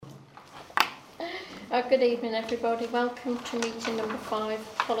Good evening everybody, welcome to meeting number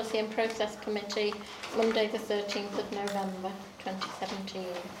 5, Policy and Process Committee, Monday the 13th of November 2017.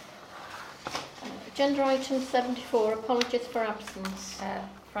 Agenda item 74, apologies for absence.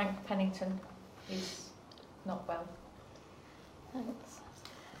 Frank Pennington is not well. Thanks.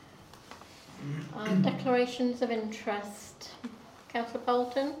 Declarations of interest. Councillor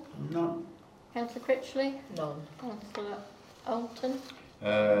Bolton? None. Councillor Critchley? None. Councillor Alton?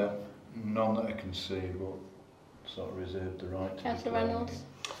 None that I can see, but sort of reserved the right to Councillor declare Reynolds?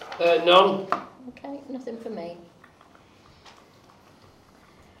 None. Okay, nothing for me.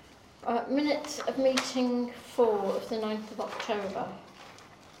 Minutes of meeting 4 of the 9th of October.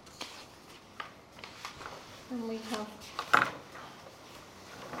 And we have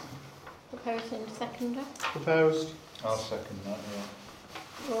proposing seconder. Proposed. I'll second that, yeah.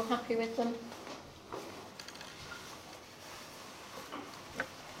 You're all happy with them?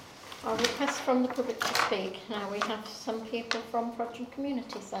 Our request from the public to speak. Now we have some people from Frodsham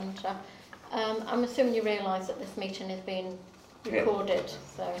Community Centre. I'm assuming you realise that this meeting is being recorded,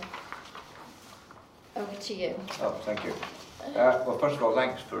 so over to you. Oh, thank you. Well, first of all,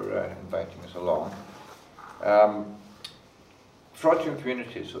 thanks for inviting us along. Frodsham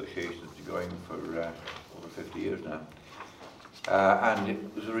Community Association has been going for over 50 years now, and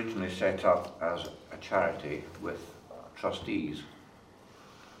it was originally set up as a charity with trustees.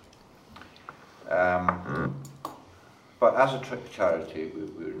 But as a charity,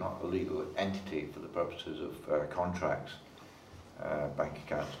 we're not a legal entity for the purposes of contracts, bank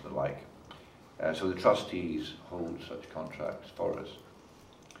accounts and the like. So the trustees hold such contracts for us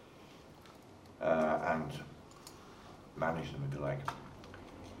and manage them, if you like.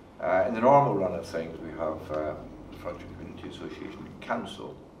 In the normal run of things, we have the Frodsham Community Association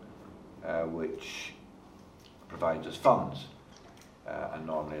Council, which provides us funds. And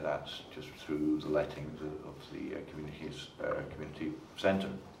normally that's just through the lettings of the community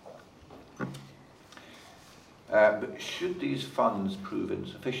centre. But should these funds prove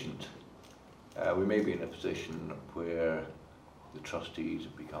insufficient, we may be in a position where the trustees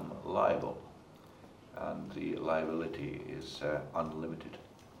have become liable, and the liability is unlimited.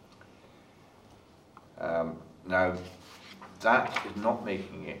 Now, that is not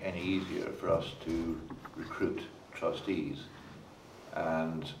making it any easier for us to recruit trustees.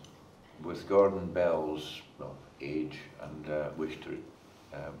 And with Gordon Bell's age and wish to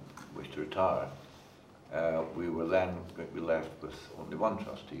retire, we were then going to be left with only one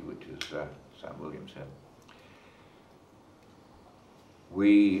trustee, which is Sam Williams here.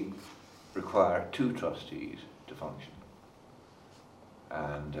 We require 2 trustees to function,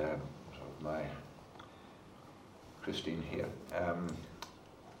 and sort of my Christine here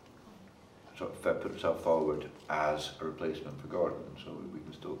sort of put herself forward as a replacement for Gordon, so we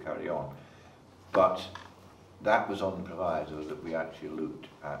can still carry on. But that was on the proviso that we actually looked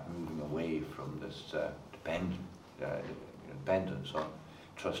at moving away from this dependence on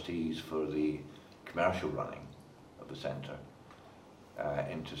trustees for the commercial running of the centre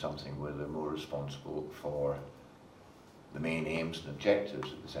into something where they're more responsible for the main aims and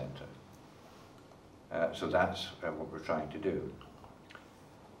objectives of the centre. So that's what we're trying to do.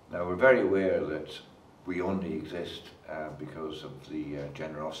 Now, we're very aware that we only exist because of the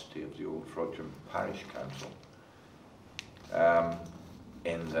generosity of the old Frodsham Parish Council,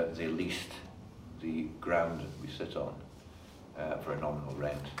 in that they leased the ground that we sit on for a nominal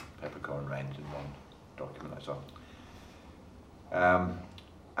rent, peppercorn rent in one document I saw.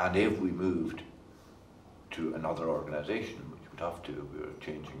 And if we moved to another organisation, which we'd have to, we were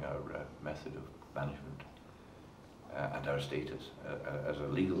changing our method of management and our status as a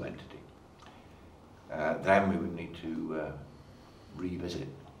legal entity, then we would need to revisit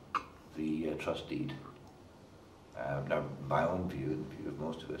the trust deed. Now, my own view, and the view of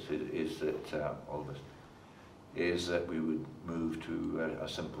most of us, is that all of us, is that we would move to a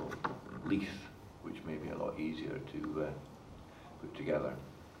simple lease, which may be a lot easier to put together.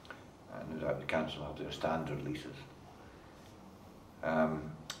 And no doubt the council have their standard leases.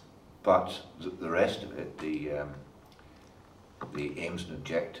 But the rest of it, the aims and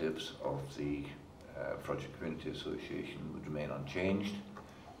objectives of the Frodsham Community Association would remain unchanged.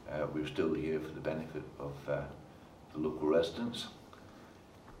 We're still here for the benefit of the local residents,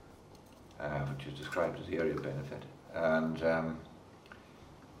 which is described as the area benefit, and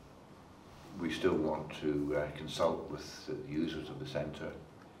we still want to consult with the users of the centre.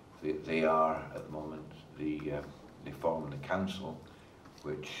 They are at the moment they form the council,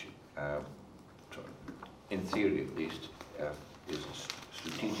 which in theory at least is a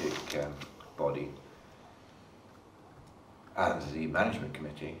strategic body, and the management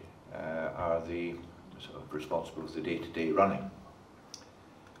committee are the sort of responsible for the day-to-day running.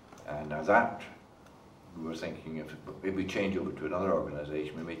 And now that, we were thinking if we change over to another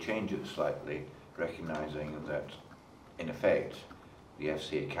organisation, we may change it slightly, recognising that, in effect, the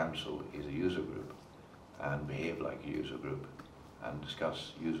FCA Council is a user group and behave like a user group and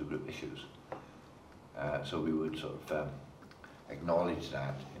discuss user group issues. So we would sort of acknowledge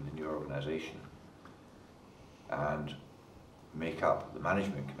that in the new organisation and make up the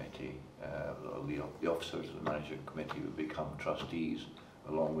management committee. The officers of the management committee would become trustees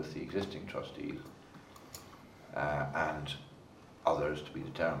along with the existing trustees, and others to be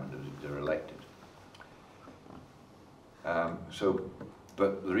determined as they're elected.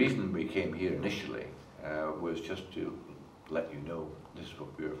 But the reason we came here initially was just to let you know this is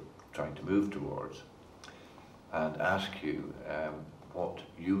what we're trying to move towards, and ask you what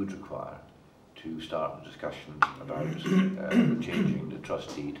you would require to start the discussion about changing the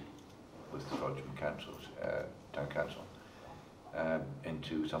trust deed with the Frodsham Council's Town Council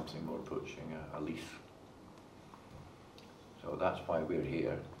into something more approaching a lease. So that's why we're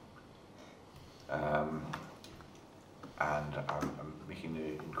here. And I'm making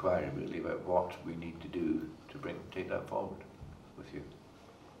the inquiry really about what we need to do to take that forward with you.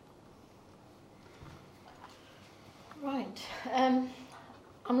 Right.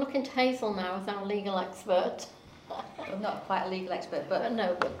 I'm looking to Hazel now as our legal expert. I'm not quite a legal expert, but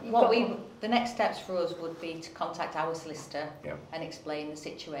No, but you've what got the next steps for us would be to contact our solicitor Yeah. and explain the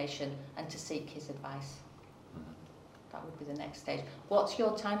situation and to seek his advice. That would be the next stage. What's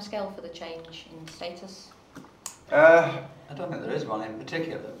your timescale for the change in status? I don't think there is one in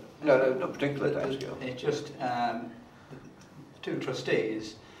particular. No particular timescale. It's just the two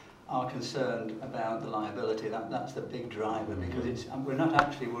trustees are concerned about the liability. That's the big driver, because we're not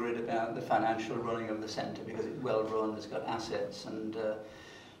actually worried about the financial running of the centre, because it's well run, it's got assets and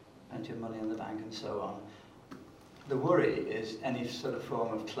plenty of money in the bank and so on. The worry is any sort of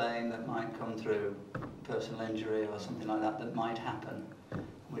form of claim that might come through personal injury or something like that might happen,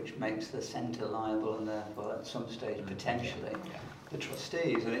 which makes the centre liable and therefore at some stage potentially the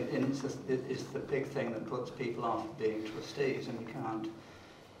trustees. And it's the big thing that puts people off being trustees, and we can't.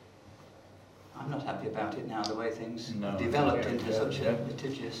 I'm not happy about it now, the way things developed into such a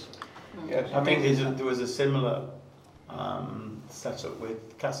litigious. Yes. I think there was a similar setup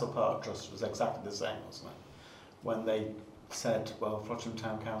with Castle Park Trust, was exactly the same, wasn't it? When they said, well, Frodsham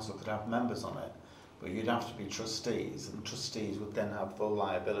Town Council could have members on it, but you'd have to be trustees, and trustees would then have full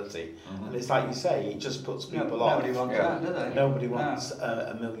liability. And it's like you say, it just puts people off. Nobody wants that, do they? Nobody wants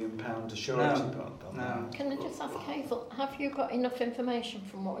 £1 million surety bond on that. Can I just ask Hazel, have you got enough information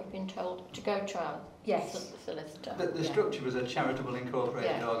from what we've been told to go to our solicitor? The structure was a charitable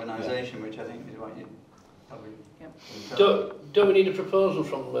incorporated organisation, which I think is what you probably... Don't we need a proposal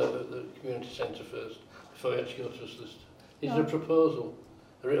from the community centre first, before we actually go to a solicitor? Is there a proposal?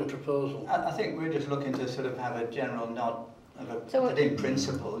 A written proposal? I think we're just looking to sort of have a general nod that in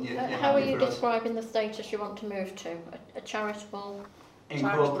principle. How are you describing the status you want to move to? A charitable...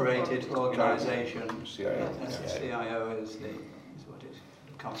 Incorporated organisation. CIO. CIO is what it's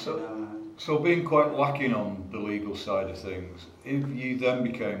commonly known as. So being quite lacking on the legal side of things, if you then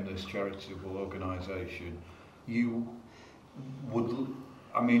became this charitable organisation, you would,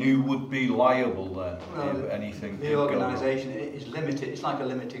 I mean, who would be liable then if anything? The organisation is limited. It's like a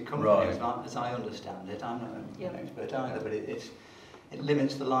limited company, right. as I understand it. I'm not an expert either, but it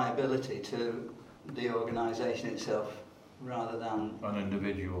limits the liability to the organisation itself rather than an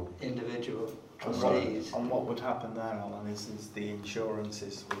individual trustees. And what would happen there, Alan, is the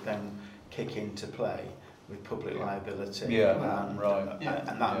insurances would then kick into play with public liability.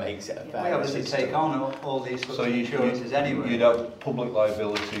 And that makes it a fair We obviously system. take on all these sorts of insurances anyway. You'd have public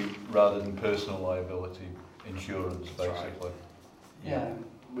liability rather than personal liability insurance, basically. Yeah.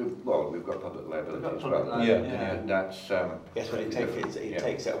 We've got public liability as public well. liability, That's Yes, but it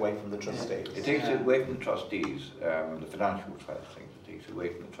takes it away from the trustees. It takes it away from the trustees, the financial side of things. It takes it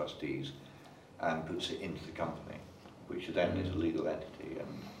away from the trustees and puts it into the company, which then is a legal entity.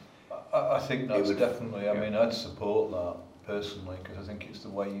 And I think that's definitely. I mean, I'd support that personally, because I think it's the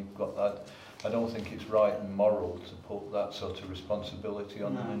way you've got that. I don't think it's right and moral to put that sort of responsibility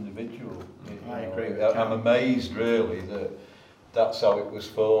on an individual. I agree. I'm amazed, really, that that's how it was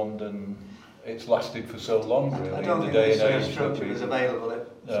formed and it's lasted for so long, really. I don't think the same structure was available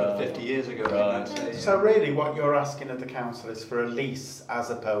sort of 50 years ago. Right. So really what you're asking of the council is for a lease as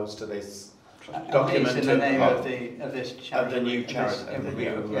opposed to this document in the name of this charity. Of the new charity, of the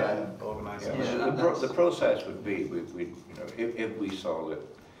new organisation. the process would be, if we saw that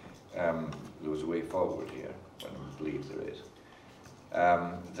there was a way forward here, and we believe there is,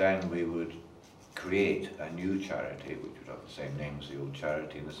 then we would create a new charity which would have the same name as the old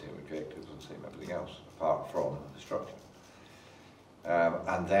charity and the same objectives and the same everything else, apart from the structure.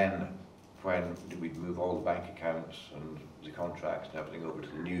 And then when we'd move all the bank accounts and the contracts and everything over to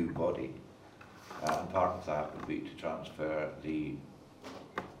the new body, and part of that would be to transfer the,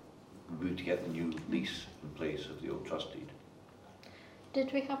 to get the new lease in place of the old trust deed.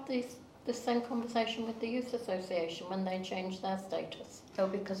 Did we have the same conversation with the Youth Association when they changed their status? No,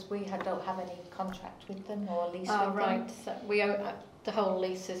 because we don't have any contract with them or lease Oh, with right. them. So we own, the whole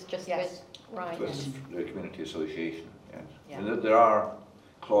lease is just Yes. with, right. So it's the community association, yes. Yeah. And there are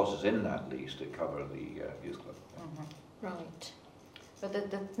clauses in that lease that cover the youth club. Mhm. Right.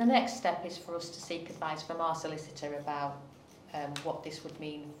 But the next step is for us to seek advice from our solicitor about what this would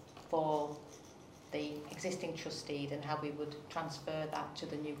mean for the existing trust deed and how we would transfer that to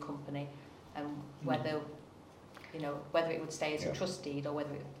the new company, and whether, you know, whether it would stay as a trust deed or whether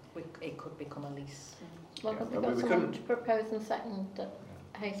it could become a lease. Well, have we Yeah, got we someone couldn't- to propose and second that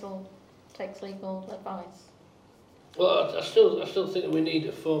Hazel takes legal advice? Well, I still think that we need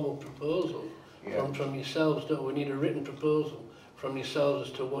a formal proposal Yeah. from yourselves, don't we? We need a written proposal from yourselves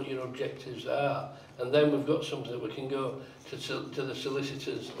as to what your objectives are, and then we've got something that we can go to the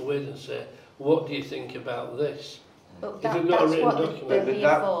solicitors with and say, what do you think about this? But If that, we've got a that's written what document. they're But here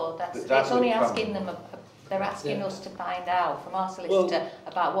that- for. but It's that only would come- asking them, they're asking Yeah. us to find out from our solicitor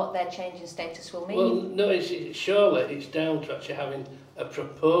about what their change in status will mean. Well, no, surely it's down to actually having a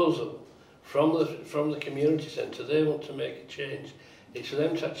proposal from the community centre. They want to make a change. It's for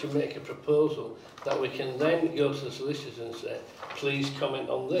them to actually make a proposal that we can then go to the solicitors and say, please comment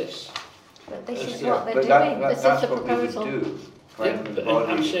on this. But this is Yeah, what they're But doing. This is that's the what we would proposal. do. Yeah, When the but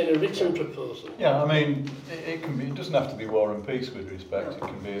I'm body, saying a written proposal. Yeah, I mean, it can be. It doesn't have to be War and Peace with respect. It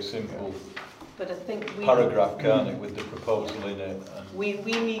can be a simple But I think paragraph, can't it, with the proposal in it. And we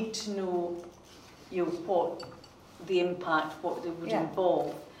need to know, you know, what the impact, what it would Yeah.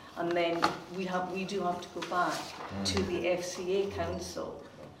 involve, and then we do have to go back to the FCA council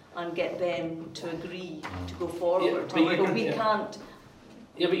and get them to agree to go forward. but you But can- we yeah. can't.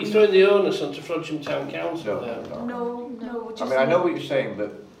 Yeah, but you're throwing the onus onto Frodsham Town Council no, now. no. No. I Just mean, I know what you're saying,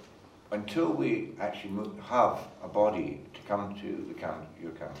 but until we actually have a body to come to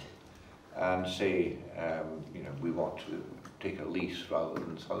your council and say, you know, we want to take a lease rather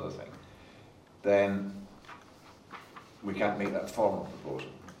than this other thing, then we can't make that formal proposal.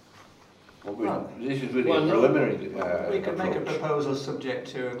 This is really Well, a no. preliminary We could make a approach. proposal subject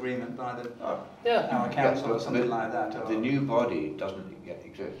to agreement by the, Yeah. our council Yeah, or something but like that. Or, The new body doesn't yet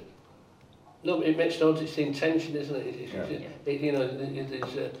exist. No, but it makes no sense. It's the intention, isn't it? You know,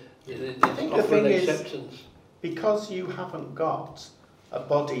 it's think the offering thing is- acceptance. Because you haven't got a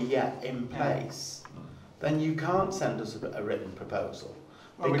body yet in place, then you can't send us a written proposal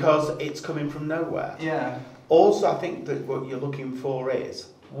Well, because it's coming from nowhere. yeah, Also, I think that what you're looking for is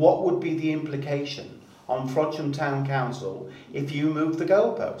what would be the implication on Frodsham Town Council if you move the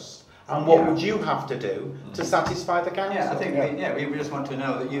goalposts? And what Yeah. would you have to do to satisfy the council? yeah. I think we just want to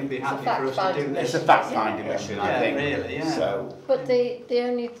know that you'd be It's a happy for us to do fact-finding this. It's a fact-finding mission, I Yeah, think. really, yeah. So, But the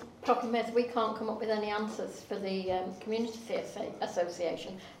only problem is we can't come up with any answers for the community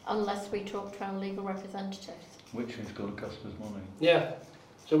association unless we talk to our legal representatives. which is going to cost us money. Yeah.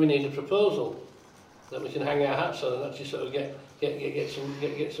 So we need a proposal that we can hang our hats on and actually sort of get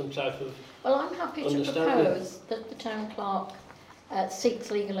some type of. Well, I'm happy to Understand, propose that the town clerk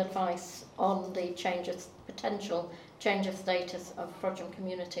seeks legal advice on the potential change of status of Frodsham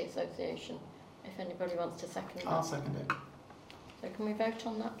Community Association. If anybody wants to second I'll that. second it. So can we vote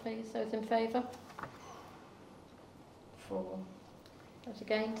on that, please? Those in favour? 4. Those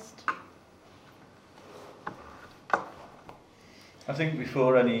against? I think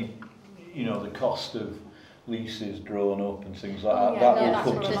before any, you know, the cost of leases drawn up and things like Oh, that, yeah, that no, will that's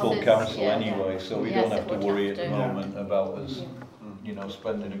come what to this full is, council yeah. anyway, so we Yes, don't it have to would worry have at the to. moment about us, Yeah. you know,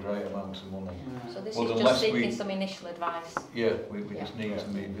 spending a great amount of money. So this Well, is unless just seeking we- some initial advice. Yeah, we Yeah. just need to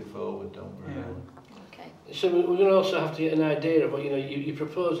move it forward, don't we? Yeah. Okay. So we're going to also have to get an idea of what, you know, you're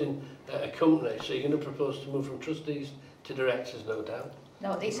proposing a company, so you're going to propose to move from trustees to directors, no doubt.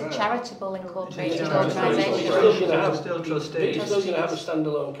 No, it's a Yeah. charitable incorporated It's a charitable organisation. Still gonna have- Still But trustees. you're still going to have a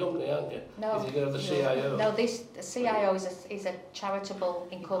standalone company, aren't you? No, If you're going to have the CIO. no, the CIO is a charitable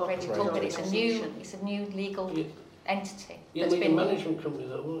incorporated company. It's a new legal Yeah. entity You'll that's need a been. management company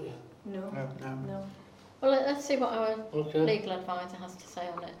though, won't you? No. No. No. Well, let's see what our Okay. legal advisor has to say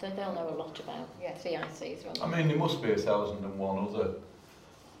on it. They'll know a lot about Yeah. CICs. won't I they? mean, there must be 1,001 other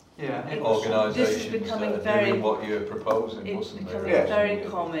Yeah, This is organisations that becoming are very- doing what you're proposing, It's mustn't there? becoming Yes. very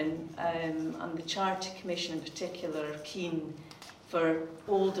common, and the Charity Commission in particular are keen for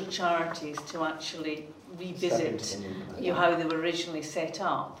older charities to actually revisit how they were originally set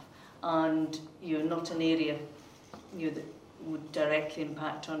up, and not an area that would directly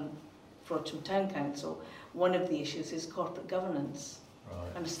impact on Frodsham Town Council. One of the issues is corporate governance.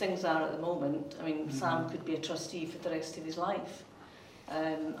 Right. And as things are at the moment, I mean, Sam could be a trustee for the rest of his life.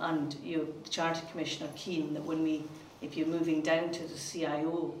 And the Charity Commission are keen that if you're moving down to the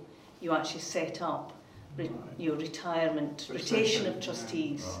CIO, you actually set up retirement, rotation of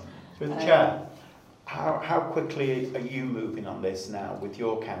trustees. Right. Through the chair, how quickly are you moving on this now with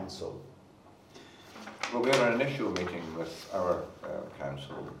your council? Well, we had an initial meeting with our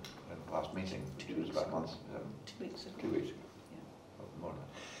council in the last meeting, which was about a month, 2 weeks ago. 2 weeks ago. Yeah. Or more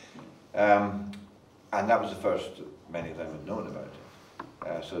than that. And that was the first many of them had known about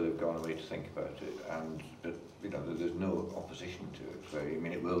it. So they've gone away to think about it, but there's no opposition to it. So I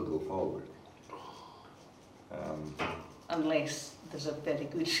mean, it will go forward. Unless there's a very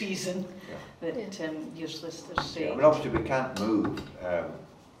good reason that your solicitors say. Yeah, I mean, obviously we can't move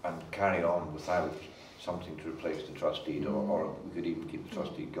and carry on without something to replace the trustee, or we could even keep the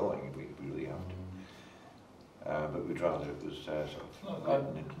trustee going if we really have to. But we'd rather it was sort of...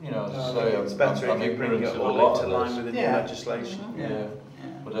 It's better if you bring it all into line with the new legislation. Yeah.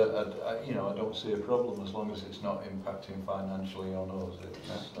 But I don't see a problem as long as it's not impacting financially on us.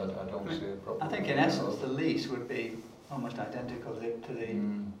 I don't see a problem. I think in essence the lease would be almost identical to the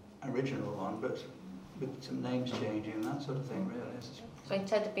original one, but with some names changing and that sort of thing, really. So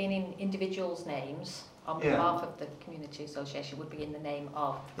instead of being in individuals' names, on behalf of the community association, would be in the name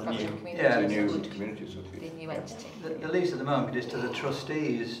of Frodsham Community. The new community association. The new entity. The lease at the moment is to the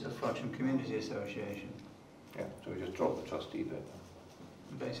trustees of Frodsham Community Association. Yeah, so we just drop the trustee bit.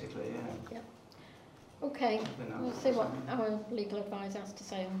 Basically, yeah. Okay, we'll see what our legal advisor has to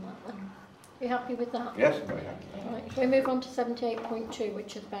say on that then. Are you happy with that? Yes, I'm very happy. Right, we move on to 78.2,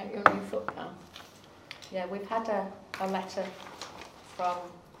 which is about your new footpath. Yeah, we've had a letter from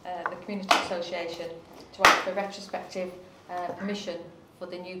the Community Association to ask for retrospective permission for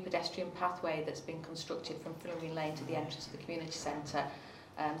the new pedestrian pathway that's been constructed from Filming Lane to the entrance of the community centre.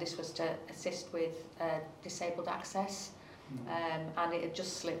 This was to assist with disabled access, and it had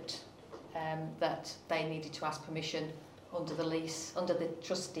just slipped that they needed to ask permission under the lease, under the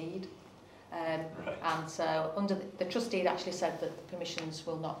trust deed. And so under the trust deed actually said that the permissions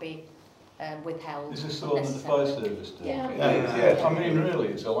will not be withheld. Is this the one that the fire service did? Yeah. I mean, really,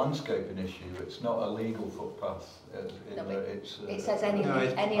 it's a landscaping issue. It's not a legal footpath. It says any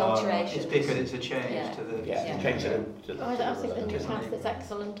alterations. It's because it's a change to the... change it to the... I think the new path is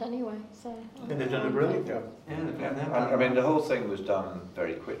excellent anyway, so... I think they've done a brilliant job. I mean, the whole thing was done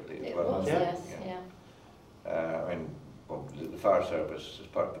very quickly as well. It was, yes, I mean, well, the fire service is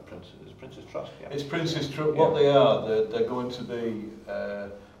part of the Prince's Trust. Yeah. It's Prince's Trust. What they are, they're going to be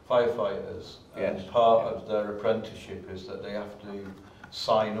firefighters, and part of their apprenticeship is that they have to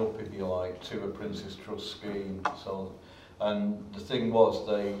sign up, if you like, to a Prince's Trust scheme. So, and the thing was,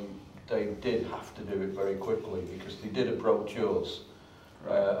 they did have to do it very quickly because they did approach us,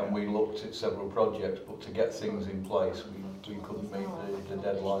 and we looked at several projects, but to get things in place, we couldn't meet the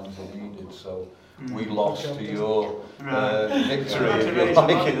deadlines they needed. So we lost to your victory. They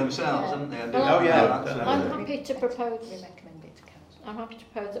like themselves, haven't they? I'm happy to propose. We recommend it to council. I'm happy to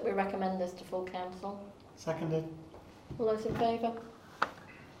propose that we recommend this to full council. Seconded. All those in favour?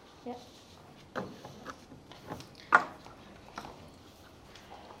 Yeah.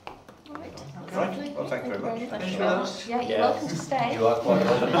 Right. Right. Well, thank you very much. Finish with us? Yeah, you're welcome to stay. You are quite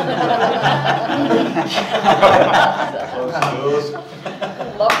welcome.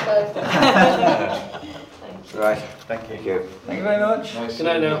 Love both. Right. Thank you. Thank you. Thank you very much. Nice Good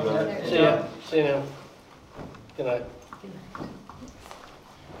night seeing now. you, Ben. See ya. See you now. Good night.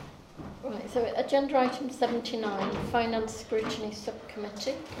 Right, so agenda item 79, Finance Scrutiny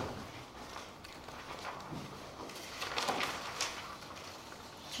Subcommittee.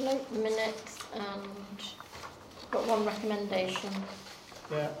 Note minutes and got one recommendation.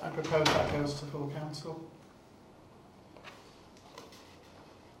 Yeah, I propose that goes to full council.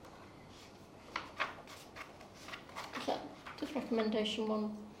 Is that just recommendation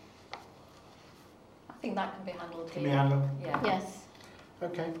one? I think that can be handled Can here. we handle? Yeah. Yes.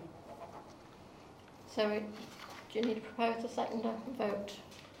 Okay. So do you need to propose a seconder vote?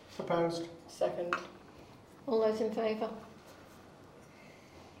 Proposed. Second. All those in favour?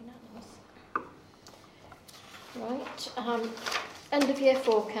 Unanimous. Right. End of year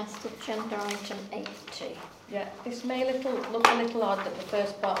forecast, agenda item 80. Yeah, this may look a little odd that the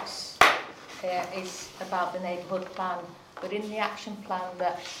first box is about the neighbourhood plan, but in the action plan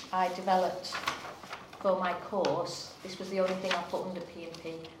that I developed for my course, this was the only thing I put under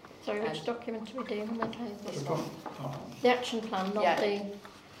P&P. Sorry, which document are we dealing with? This one. The action plan, not the...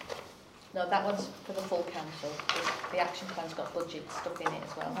 No, that one's for the full council. The action plan's got budget stuff in it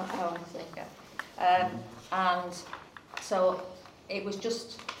as well. Oh, I see. Yeah. And so it was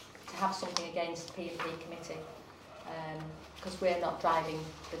just to have something against the P&P committee, because we're not driving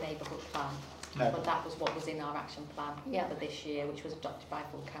the neighbourhood plan. No. But that was what was in our action plan Yeah. for this year, which was adopted by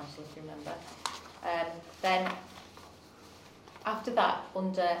full council, if you remember. Then after that,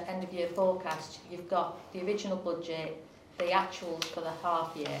 under end of year forecast, you've got the original budget, the actuals for the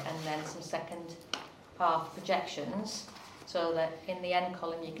half year, and then some second half projections, so that in the end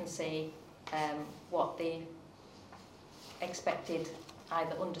column you can see what the expected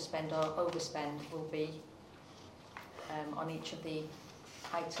either underspend or overspend will be on each of the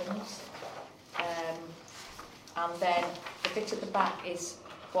items. And then the bit at the back is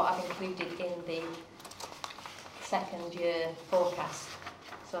what I've included in the second year forecast.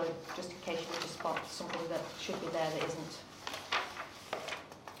 So just in case you want to spot something that should be there that isn't.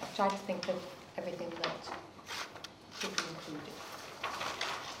 I've tried to think of everything that should be included.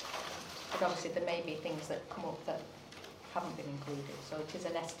 But obviously there may be things that come up that haven't been included, so it is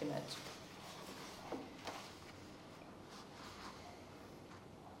an estimate.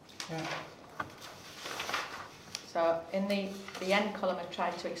 Yeah. So in the end column I've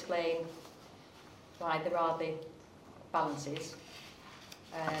tried to explain why there are the balances.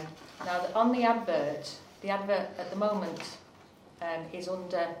 Now on the advert at the moment is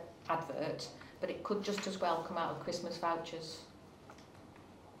under advert, but it could just as well come out of Christmas vouchers,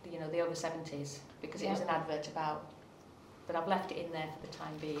 you know, the over 70s, because it was an advert about, but I've left it in there for the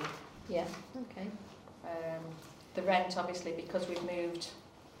time being. Yeah, okay. The rent, obviously, because we've moved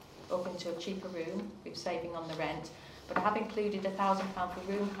up into a cheaper room, we're saving on the rent, but I have included £1,000 for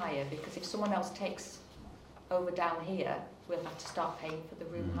room hire, because if someone else takes over down here, we'll have to start paying for the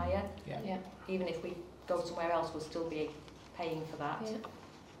room hire. Yeah. Yeah. Even if we go somewhere else, we'll still be paying for that. Yeah.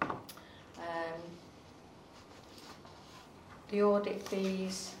 The audit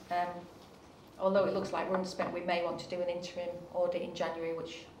fees, although it looks like we're underspent, we may want to do an interim audit in January,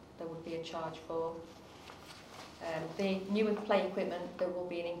 which there would be a charge for. The new play equipment, there will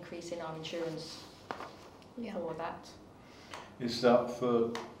be an increase in our insurance for that. Is that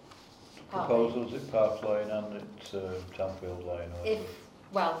for proposals at Park Lane and at Tanfield Lane? Or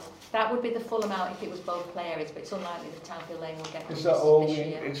Well, that would be the full amount if it was both play areas, but it's unlikely that Tanfield Lane will get is this, that all? this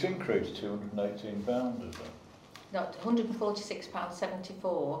year. It's increased £218, is it? No,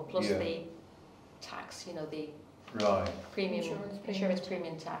 £146.74 plus Yeah. the tax, you know, the Right. premium insurance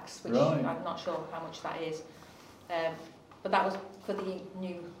premium tax, which Right. I'm not sure how much that is. But that was for the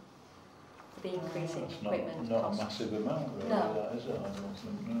increase in It's equipment not cost. a massive amount, really, No. that is it? I don't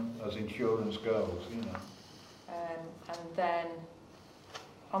think, no. As insurance goes, you know. And then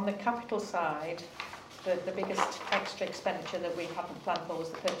on the capital side, the biggest extra expenditure that we hadn't planned for was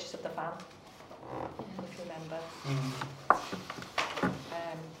the purchase of the van, if you remember.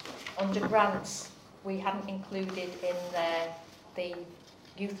 Under grants, we hadn't included in there the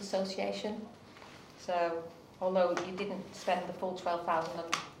youth association. So although you didn't spend the full 12,000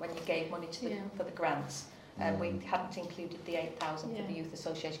 when you gave money to the, for the grants, we hadn't included the 8,000 for the youth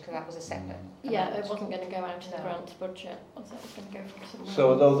association because that was a separate Yeah, amount. it wasn't going to go out in the No. grants budget, was it? It was going to go from somewhere. So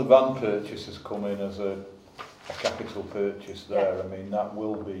although the van purchase has come in as a capital purchase there, I mean, that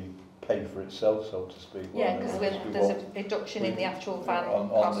will be paid for itself, so to speak. Yeah, won't it? because there's a reduction in the actual van on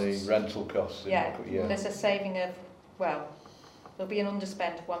costs. the rental costs. Yeah, there's a saving of, well, there'll be an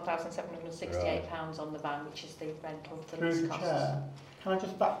underspend of £1,768 on the van, which is the rental for Through lease the costs. chair, can I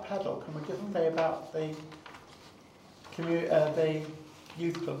just backpedal? Can we just say about the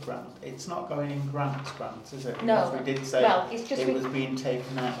youth club grant? It's not going in grants, is it? No. Because we did say Well, it's just it was being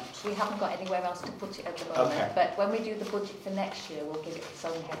taken out. we haven't got anywhere else to put it at the moment. Okay. But when we do the budget for next year, we'll give it its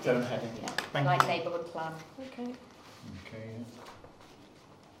own heading. Its own heading. Yeah, Thank like you. neighbourhood plan. Okay. Okay. And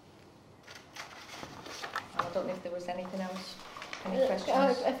I don't know if there was anything else. Any If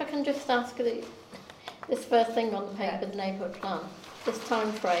questions? I can just ask this first thing on the paper, the neighbourhood plan, this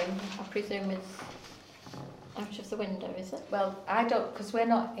time frame, I presume is out of the window, is it? Well, I don't, because we're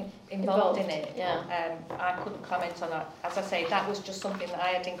not involved in it. Yeah. I couldn't comment on that. As I say, that was just something that I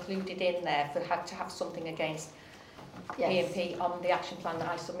had included in there for had to have something against Yes. P&P on the action plan that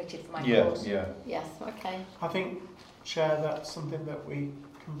I submitted for my Yeah, course. yeah. Yes. Okay. I think, Chair, that's something that we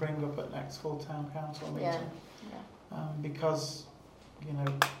can bring up at next full town council meeting. Yeah. Because, you know,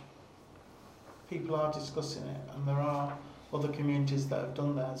 people are discussing it, and there are other communities that have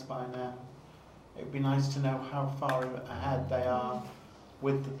done theirs by now. It would be nice to know how far ahead they are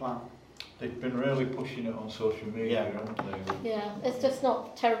with the plan. They've been really pushing it on social media, Yeah. haven't they? Yeah, it's just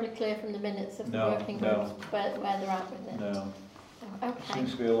not terribly clear from the minutes of the No, working no. groups where they're at with it. No. Oh, There okay.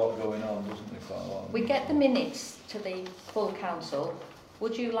 seems to be a lot going on, doesn't there? Quite a lot. We get the minutes to the full council.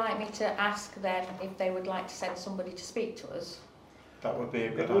 Would you like me to ask them if they would like to send somebody to speak to us? That would be a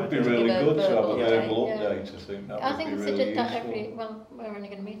good It would be idea. really Give a good to have a verbal verbal update, update, I think. That I would think be if really they did that useful. well, we're only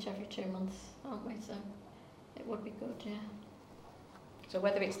going to meet every 2 months, aren't we? So it would be good, yeah. So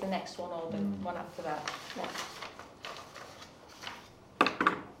whether it's the next one or the Mm. one after that. Yeah.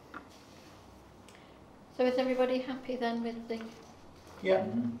 So is everybody happy then with the Yeah.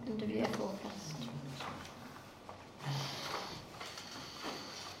 Mhm. end of year forecast?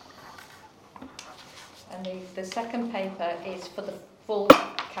 And the second paper is for the full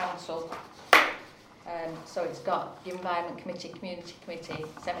council. So it's got the Environment Committee, Community Committee,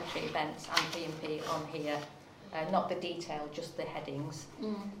 Cemetery Events and P&P on here. Not the detail, just the headings.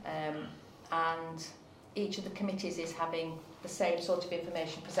 And each of the committees is having the same sort of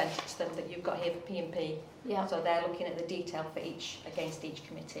information presented to them that you've got here for P&P. Yeah. So they're looking at the detail for each, against each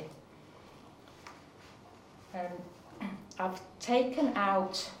committee. I've taken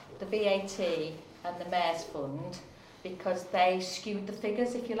out the VAT and the Mayor's Fund because they skewed the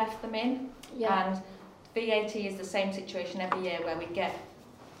figures if you left them in. Yeah. And VAT is the same situation every year where we get,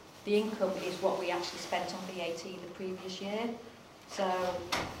 the income is what we actually spent on VAT the previous year. So,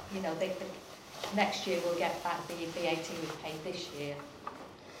 you know, next year we'll get back the VAT we paid this year.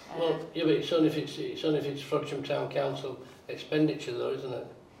 Well, yeah, but it's only if it's Frodsham Town Council expenditure though, isn't it?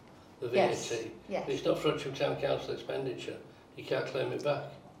 The VAT. Yes, yes. If it's not Frodsham Town Council expenditure, you can't claim it back.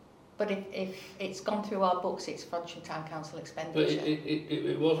 But if it's gone through our books, it's Frodsham Town Council But expenditure.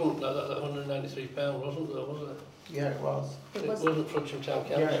 it wasn't like that £193, wasn't there, was it? Yeah, it was. It was. Wasn't Frodsham Town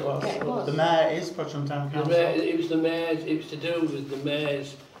Council. Yeah, it was. Yeah, it was. The mayor is Frodsham Town The Council. mayor, it was the mayor's, it was to do with the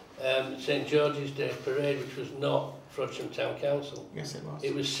mayor's St George's Day parade, which was not Frodsham Town Council. Yes, it was.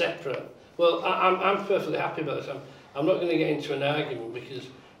 It was separate. Well, I'm perfectly happy about this. I'm not going to get into an argument because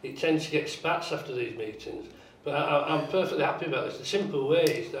it tends to get spats after these meetings. But I'm perfectly happy about this. The simple way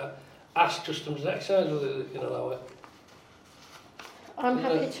is that ask Customs and Excise whether they can allow it. I'm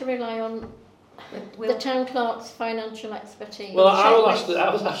happy to rely on the town clerk's financial expertise. Well, I will ask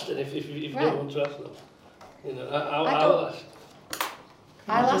them if you Right. don't want to ask them. You know, I I will don't- ask.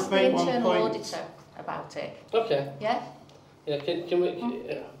 I'll Just ask the make one internal point. auditor about it. Okay. Yeah? Yeah. Can we?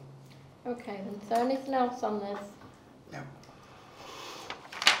 Yeah. Okay then, so anything else on this? No.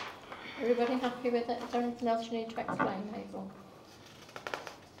 Everybody happy with it? Is there anything else you need to explain, Hazel?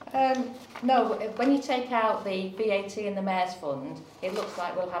 No, when you take out the VAT and the Mayor's Fund, it looks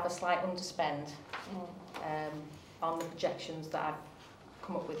like we'll have a slight underspend on the projections that I've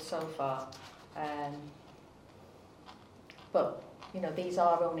come up with so far. But, you know, these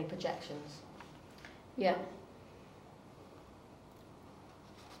are only projections. Yeah.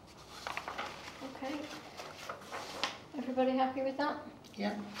 Okay. Everybody happy with that?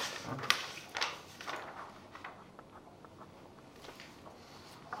 Yeah.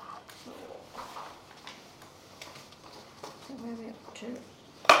 So where are we up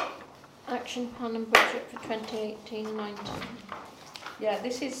to? Action plan and budget for 2018-19. Yeah,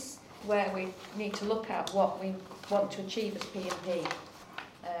 this is where we need to look at what we want to achieve as P&P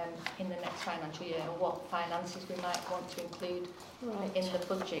in the next financial year and what finances we might want to include Right. in the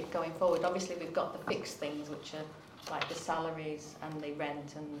budget going forward. Obviously we've got the fixed things which are like the salaries and the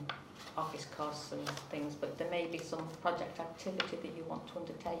rent and office costs and things, but there may be some project activity that you want to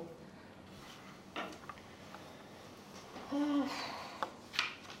undertake.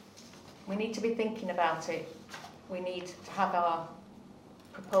 We need to be thinking about it. We need to have our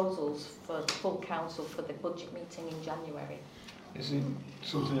proposals for the full council for the budget meeting in January. Is it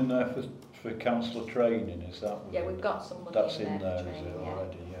something in there for councillor training? Is that? Yeah, we've got some money That's in in there there, for is training, it yeah.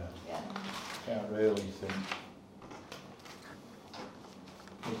 already? Yeah. Yeah. Can't really think.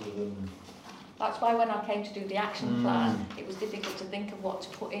 Other than That's why when I came to do the action plan, it was difficult to think of what to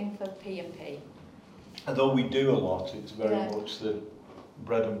put in for P&P. although we do a lot, it's very Yeah. much the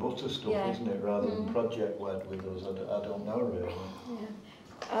bread and butter stuff, Yeah. isn't it? Rather than project led with us. I don't know really. Yeah.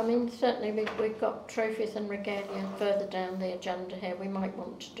 I mean, certainly we've got trophies and regalia further down the agenda here. We might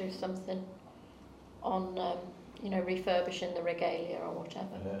want to do something on, you know, refurbishing the regalia or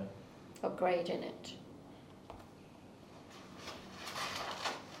whatever, Yeah. upgrading it.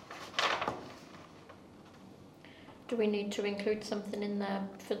 Do we need to include something in there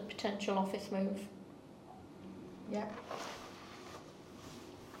for the potential office move? Yeah.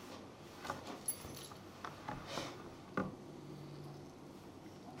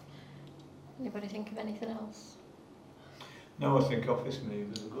 Anybody think of anything else? No, I think office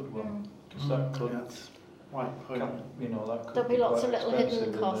move is a good one. Because that could, That's right point. you know, that could There'll be lots quite of little expensive, hidden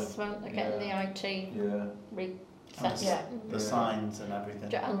isn't costs, won't there, getting Yeah. the IT Yeah. reset. Yeah. The signs and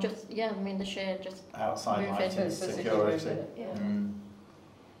everything. And just, yeah, I mean, the sheer just, Outside Move lighting, it. security. yeah. Mm.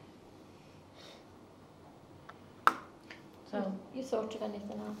 So, You thought of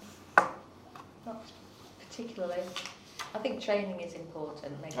anything else? not particularly. I think training is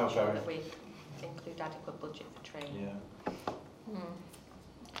important, making Oh, sure very. that we include adequate budget for training. Yeah.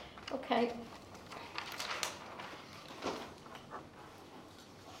 Okay.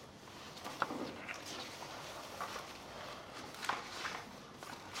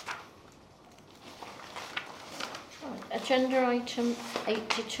 Right, agenda item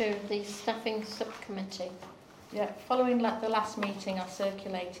 82, the staffing subcommittee. Yeah, following the last meeting, I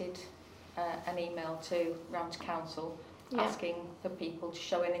circulated an email round to council Yeah. asking for people to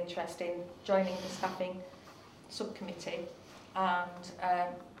show an interest in joining the staffing subcommittee, and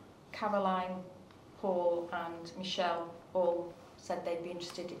Caroline, Paul and Michelle all said they'd be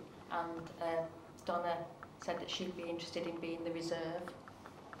interested, and Donna said that she'd be interested in being the reserve.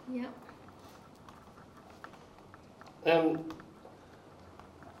 Yeah.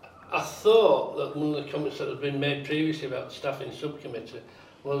 I thought that one of the comments that had been made previously about the staffing subcommittee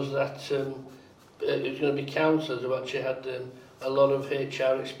was that it was going to be councillors who actually had a lot of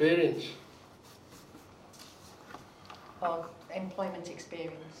HR experience. Or employment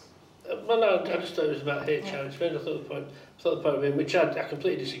experience. Well, no, I just thought it was about HR experience. I thought the point of being, which I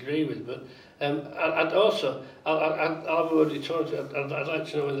completely disagree with, but I'd also, I'll have already told you, I'd like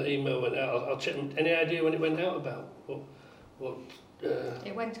to know when the email went out. I'll check. Any idea when it went out about? What?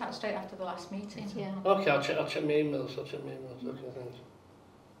 It went out straight after the last meeting. Yeah. Okay, I'll check my emails. Okay, thanks.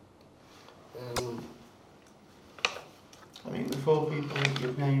 I think the 4 people that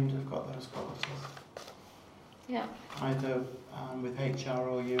you've named have got those qualities, Yeah. either with HR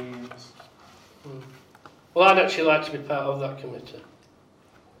or unions. Well, I'd actually like to be part of that committee.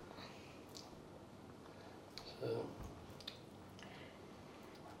 So,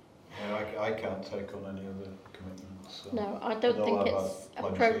 Yeah, I can't take on any other commitments. So No, I don't Although think I've it's had plenty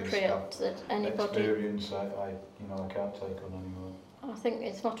of appropriate staff that anybody... experience, I can't take on any more. I think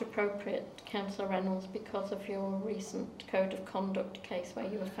it's not appropriate, Councillor Reynolds, because of your recent code of conduct case where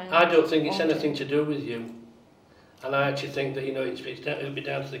you were found... I don't think it's wanting. anything to do with you. And I actually think that, it'll be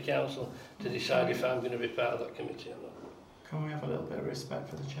down to the council to decide if I'm going to be part of that committee or not. Can we have a little bit of respect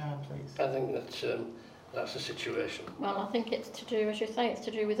for the chair, please? I think that's the situation. Well, I think it's to do, as you say, it's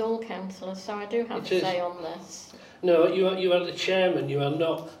to do with all councillors, so I do have It a is. say on this. No, you are the chairman, you are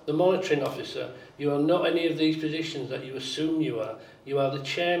not the monitoring officer, you are not any of these positions that you assume you are. You are the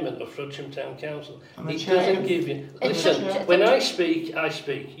chairman of Frodsham Town Council. And the It chair doesn't can- give you... It's Listen, not- when I speak, I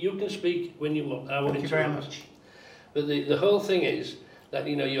speak. You can speak when you want. I won't Thank you very interrupt. much. But the whole thing is that,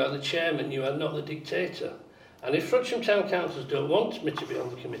 you are the chairman, you are not the dictator. And if Frodsham Town Councillors don't want me to be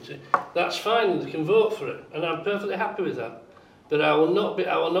on the committee, that's fine, and they can vote for it, and I'm perfectly happy with that. But I will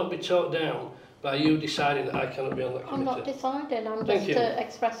not be talked down by you deciding that I cannot be on that committee. I'm not deciding, I'm Thank just you.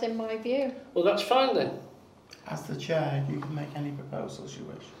 expressing my view. Well, that's fine then. As the chair, you can make any proposals you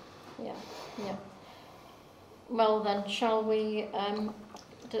wish. Yeah. Well then, shall we...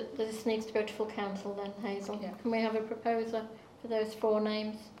 this needs to go to full council then, Hazel. Yeah. Can we have a proposer for those 4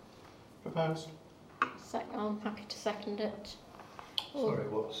 names? Proposed? I'm happy to second it. Sorry,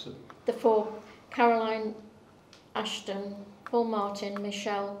 what's the... The 4, Caroline Ashton, Paul Martin,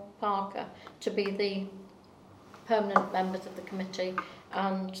 Michelle Parker, to be the permanent members of the committee,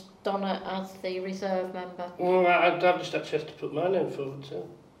 and Donna as the reserve member. Well, I've just actually have to put my name forward too.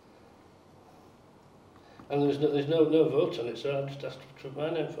 And there's no vote on it, so I've just asked to put my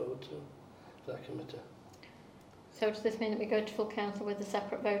name forward too, for that committee. So does this mean that we go to full council with a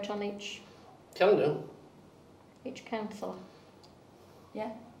separate vote on each Can do. councillor?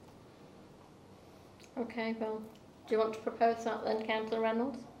 Yeah. Okay, well, do you want to propose that then, Councillor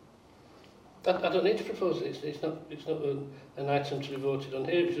Reynolds? I don't need to propose it. It's not an item to be voted on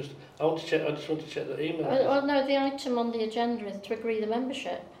here. It's just I just want to check the email. Well, no, the item on the agenda is to agree the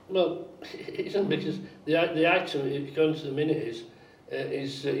membership. Well, it isn't, because the item, according to the minute,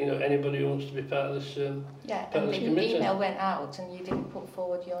 is anybody who wants to be part of this. Yeah, Part of and the the committee. email went out and you didn't put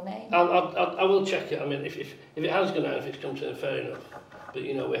forward your name. I will check it. I mean, if it has gone out, if it's come to them, fair enough. But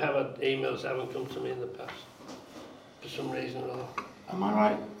we have had emails that haven't come to me in the past for some reason or other. Am I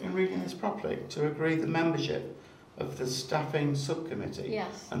right in reading this properly? To agree the membership of the staffing subcommittee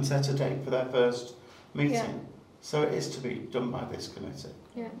Yes. and set a date for their first meeting? Yeah. So it is to be done by this committee?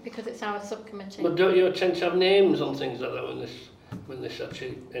 Yeah, because it's our subcommittee. But don't you tend to have names on things like that when this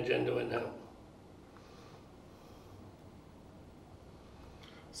actually agenda went out?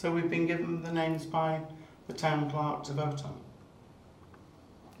 So we've been given the names by the town clerk to vote on.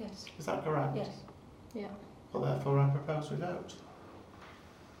 Yes. Is that correct? Yes. Yeah. Well, therefore I propose we vote.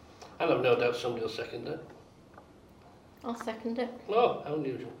 And I've no doubt somebody will second it. I'll second it. Oh, how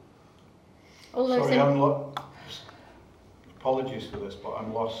unusual. All those Sorry, in... apologies for this, but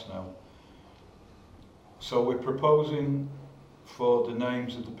I'm lost now. So we're proposing for the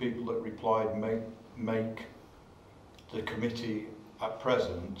names of the people that replied make the committee at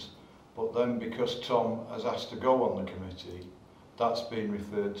present, but then because Tom has asked to go on the committee, that's been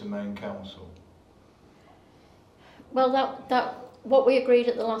referred to main council. Well, what we agreed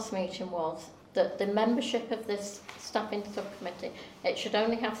at the last meeting was that the membership of this staffing subcommittee, it should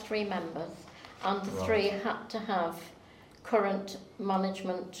only have 3 members, and the 3 had to have current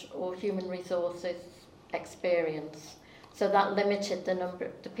management or human resources experience. So that limited the number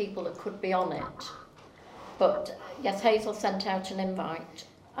of the people that could be on it. But yes, Hazel sent out an invite,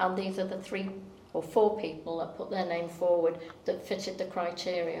 and these are the 3 or 4 people that put their name forward that fitted the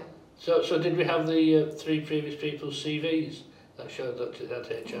criteria. So did we have the 3 previous people's CVs that showed that they had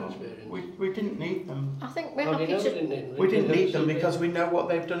HR experience? We didn't need them. I think we're Oh, happy you know to... we didn't need them? We didn't need them CV? because we know what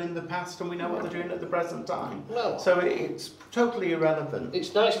they've done in the past and we know what they're doing at the present time. No. So it's totally irrelevant.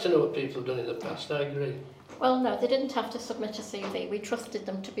 It's nice to know what people have done in the past, I agree. Well, no, they didn't have to submit a CV. We trusted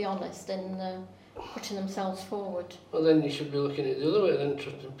them, to be honest, in putting themselves forward. Well, then you should be looking at it the other way, then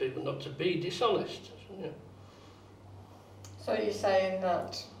trusting people not to be dishonest. Yeah. So you're saying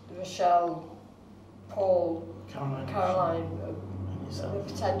that Michelle, Paul, Caroline are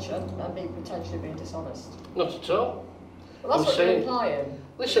potentially being dishonest? Not at all. Well, that's I'm what saying- you're implying.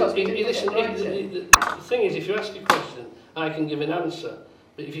 Listen, Because we didn't listen, put it in writing. the thing is, if you ask a question, I can give an answer.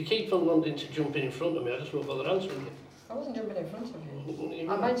 But if you keep on wanting to jump in front of me, I just won't bother answering you. I wasn't jumping in front of you.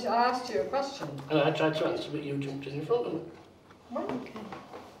 You- I asked you a question. And I tried to answer, but you jumped in front of me. Well, Okay.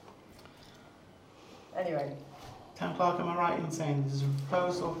 anyway, Town Clerk, am I right in saying there's a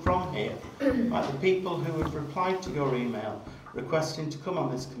proposal from here by the people who have replied to your email requesting to come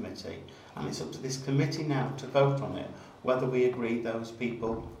on this committee, and it's up to this committee now to vote on it, whether we agree those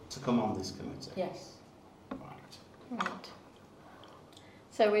people to come on this committee? Yes. Right. Right.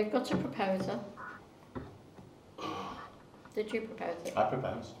 So we've got a proposer. Did you propose it? I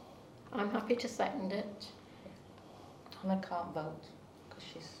propose. I'm happy to second it. And I can't vote because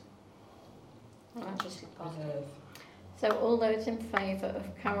she's Right. interested party. reserve. So all those in favour of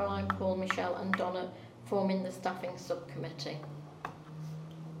Caroline, Paul, Michelle and Donna forming the staffing subcommittee?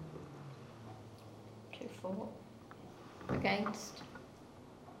 2, 4. Against?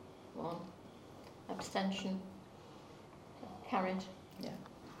 1. Abstention? Carried. Yeah.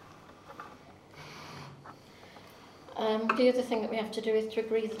 The other thing that we have to do is to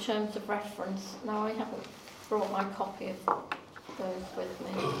agree the terms of reference. Now, I haven't brought my copy of those with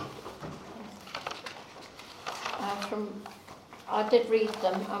me. I did read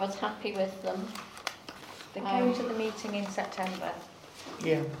them, I was happy with them. They came to the meeting in September.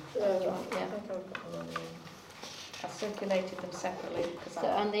 Yeah. Yeah. I circulated them separately because So,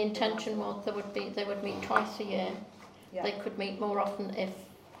 and the intention was they would meet twice a year. yeah, They could meet more often if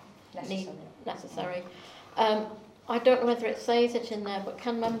necessary. necessary. I don't know whether it says it in there, but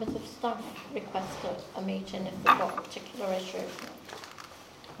can members of staff request a meeting if they've got a particular issue?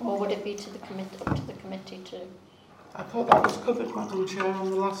 Or would it be to the up to the committee to... I thought that was covered, Madam Chair,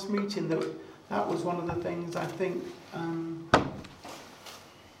 on the last meeting. That was one of the things I think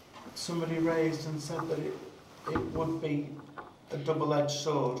somebody raised and said that it would be a double-edged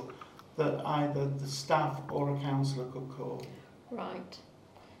sword that either the staff or a councillor could call. Right.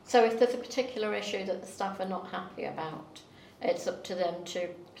 So if there's a particular issue that the staff are not happy about, it's up to them to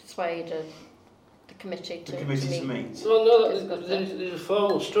persuade the committee to meet. Well, no, there's a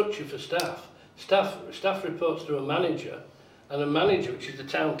formal structure for staff. Staff reports to a manager, and a manager, which is the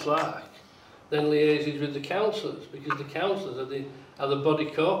town clerk, then liaises with the councillors, because the councillors are the body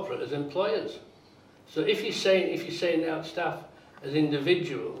corporate as employers. So if you're saying out staff as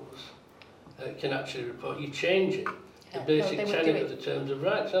individuals can actually report, you change it. The basic tenet of the terms of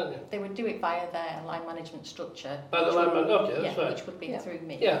rights, aren't you? They would do it via their line management structure. By the line management, okay, that's fine. Which would be through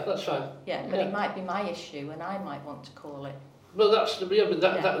me. Yeah, that's fine. Yeah, but it might be my issue and I might want to call it. Well, but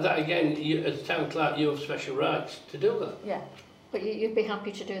that again, you, as town clerk, you have special rights to do that. Yeah. But you'd be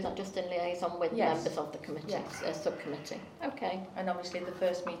happy to do that just in liaison with Yes. members of the committee, subcommittee. Okay. And obviously the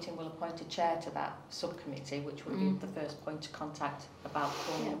first meeting will appoint a chair to that subcommittee, which will be the first point of contact about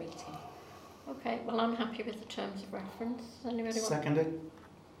calling a meeting. Okay, well, I'm happy with the terms of reference. Anybody want? Seconded.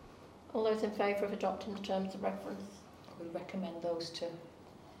 All those in favour of adopting the terms of reference? We recommend those to.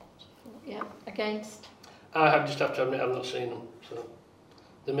 Yeah. Against? I just have to admit I've not seen them, so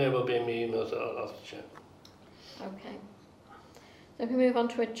There may well be in my emails that I'll have to check. Okay. So we move on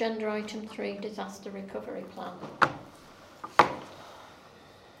to agenda item 3, disaster recovery plan.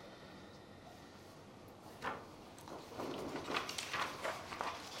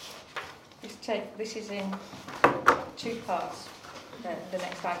 This is in 2 parts. The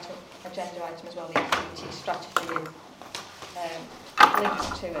next item, agenda item as well, the activity strategy and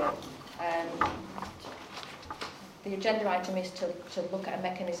links to it. The agenda item is to look at a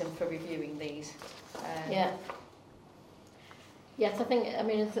mechanism for reviewing these. Yeah. Yes, I think, I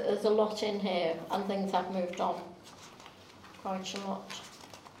mean, there's a lot in here and things have moved on quite a lot.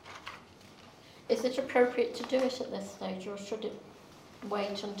 Is it appropriate to do it at this stage, or should it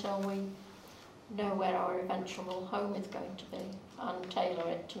wait until we know where our eventual home is going to be and tailor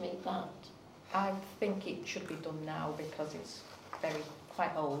it to meet that? I think it should be done now because it's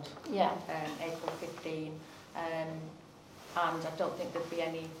quite old. Yeah. April 15. And I don't think there'd be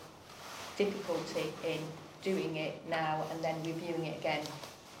any difficulty in doing it now and then reviewing it again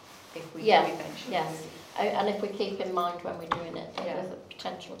if we do eventually. Yes. And if we keep in mind when we're doing it that Yeah. there's a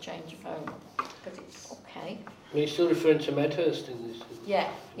potential change of home. Because it's Okay. Are you still referring to Medhurst in this? yeah.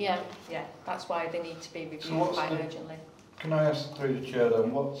 Yeah. That's why they need to be reviewed So what's quite the- urgently. Can I ask through the chair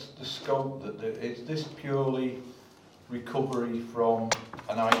then, what's the scope is this purely recovery from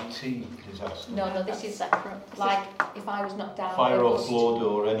an IT disaster? No, this That's is separate. like if I was knocked down Fire by a or bus. flood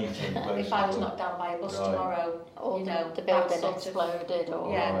or anything, basically? If I was knocked down by a bus Right. tomorrow, Or you the, know, the that building sort of- exploded,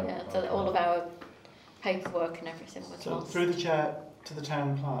 or Yeah. so all of our paperwork and everything was So lost. through the chair to the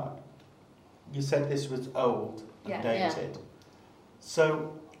town clerk, you said this was old and Yeah. dated.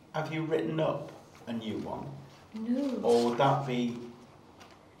 So have you written up a new one, no. or would that be?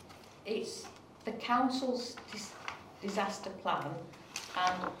 It's the council's disaster plan,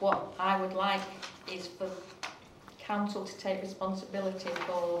 and what I would like is for council to take responsibility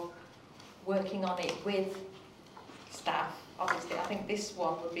for working on it with staff. Obviously, I think this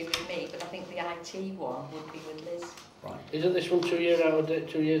one would be with me, but I think the IT one would be with Liz. Right. Isn't this one 2 years out of date?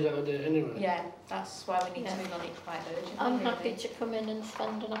 2 years out of date anyway. Yeah, that's why we need Yeah. to move on it quite urgently. I'm really. happy to come in and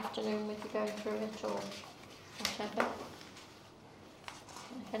spend an afternoon with you going through it or whatever.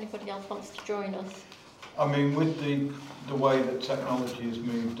 If anybody else wants to join us. I mean, with the way that technology has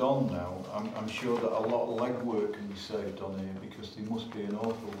moved on now, I'm sure that a lot of legwork can be saved on here because there must be an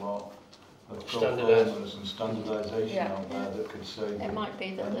awful lot of performance and standardisation Yeah. out there that could save It might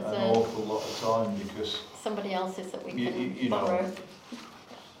be that an there's awful lot of time because somebody else's that we You- can you know, borrow.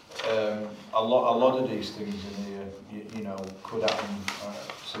 a lot of these things in here, you know, could happen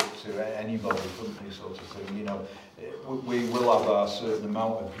to anybody, couldn't they, sort of thing. You know, we will have our certain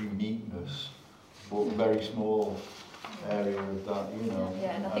amount of uniqueness, but very small area of that, you know.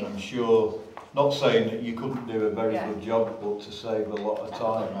 Yeah, and I and think- I'm sure, not saying that you couldn't do a very Yeah. good job, but to save a lot of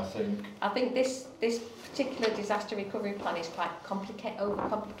time, I think. I think this particular disaster recovery plan is quite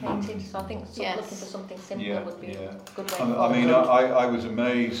overcomplicated, so I think Yes. looking for something simpler Yeah, would be yeah. a good way I forward. mean, I was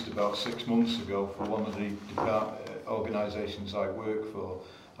amazed about 6 months ago for one of the organisations I work for.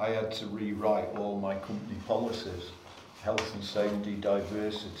 I had to rewrite all my company policies, health and safety,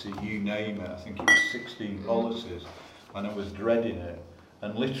 diversity, you name it. I think it was 16 policies, and I was dreading it.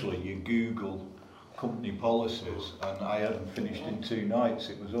 And literally, you Google company policies, and I had them finished in 2 nights.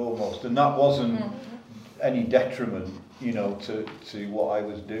 It was almost, and that wasn't any detriment, you know, to what I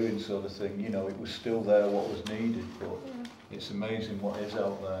was doing, sort of thing. You know, it was still there what was needed, but it's amazing what is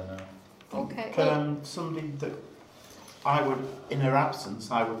out there now. Okay. Somebody that I would, in her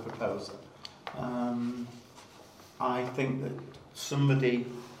absence, I would propose it. I think that somebody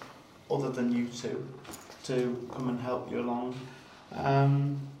other than you two to come and help you along.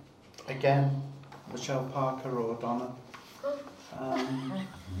 Again, Michelle Parker or Donna.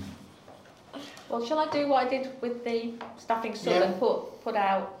 Well, shall I do what I did with the staffing sub Yeah. and put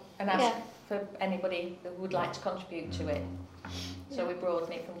out and ask Yeah. for anybody that would like to contribute to it? So we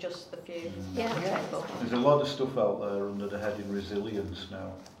broaden it from just the few Yeah. at the table. There's a lot of stuff out there under the heading resilience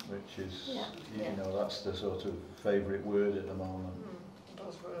now, which is, Yeah. you Yeah. know, that's the sort of favourite word at the moment.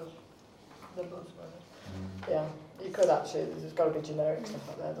 Buzzword. The buzzword. Yeah, you could actually, there's got to be generic stuff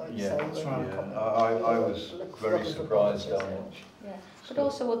out there, like you Yeah, say. that's with right. Yeah, comment. I was Look for very others with surprised how volunteers, much. Yeah. But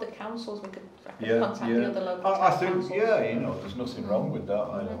also other councils, I could Yeah, contact yeah. the other local I town think, councils. yeah, you know, there's nothing wrong with that,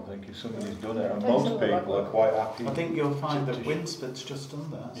 I don't think, if somebody's done it, and Take some most of the people are legwork. quite happy. I think you'll find to- that to- Winsford's just done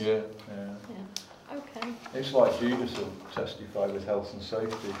that. Yeah, yeah. Yeah. Okay. It's like Judas will testify with health and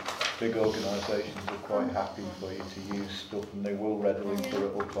safety. Big organisations are quite happy for you to use stuff, and they will readily put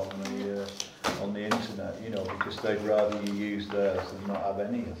it up on the internet, you know, because they'd rather you use theirs than not have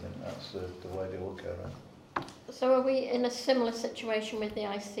any. I think that's the way they look at it. So are we in a similar situation with the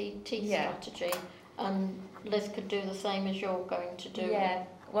ICT Yeah. strategy? And Liz could do the same as you're going to do? Yeah,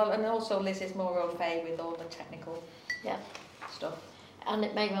 well, and also Liz is more au fait with all the technical Yeah. stuff. And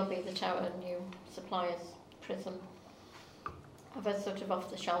it may well be that our new suppliers, Prism, have a sort of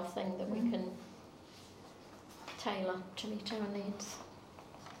off-the-shelf thing that we can tailor to meet our needs.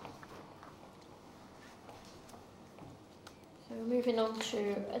 So moving on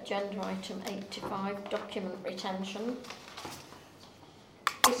to agenda item 85, document retention.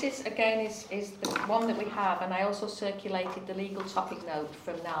 This is, again, is the one that we have, and I also circulated the legal topic note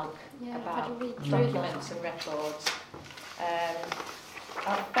from NALC Yeah, I've had about a read through that. documents and records.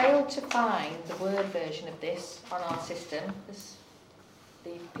 I failed to find the Word version of this on our system,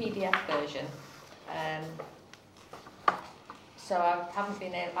 the PDF version. So I haven't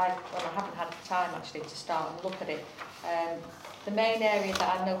been able, I haven't had the time actually to start and look at it. The main area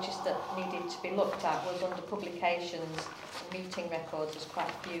that I noticed that needed to be looked at was under publications and meeting records. There's quite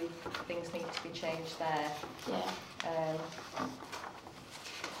a few things need to be changed there. Yeah.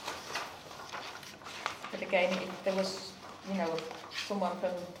 But again, if there was, you know, someone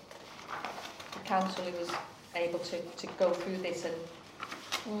from the council who was able to go through this and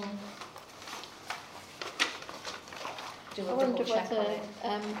do I a wonder double check on whether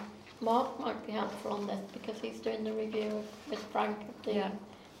it. Mark might be helpful on this because he's doing the review with Frank of the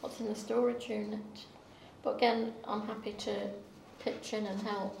what's in the storage unit. But again, I'm happy to pitch in and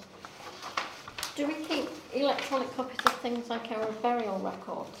help. Do we keep electronic copies of things like our burial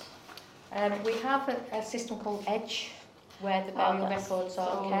records? We have a system called Edge, where the burial records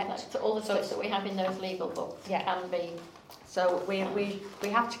are kept. So all the stuff that we have in those legal books can be. So we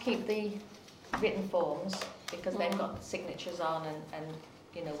have to keep the written forms because they've got signatures on, and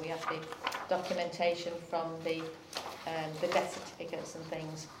you know, we have the documentation from the death certificates and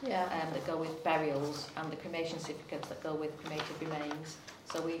things that go with burials, and the cremation certificates that go with cremated remains.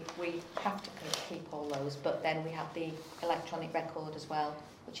 So we have to kind of keep all those, but then we have the electronic record as well,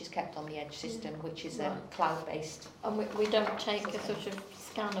 which is kept on the Edge system, which is a cloud-based. And we don't take a sort of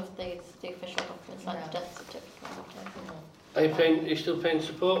scan of the official documents like the death certificate or whatever. Are you still paying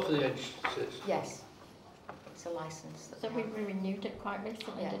support for the Edge system? Yes. It's a licence. So we renewed it quite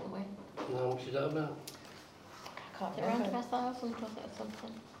recently, didn't we? No, what's that about? I can't Around remember. 1,000 was it or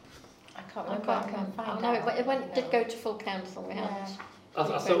something? I can't I remember. can't remember. Oh, no, it did go to full council. We had. I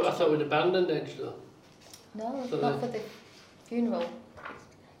thought we'd abandoned Edge though. No, For not for the funeral.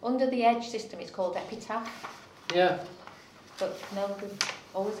 Under the Edge system, it's called Epitaph. Yeah. But no, we've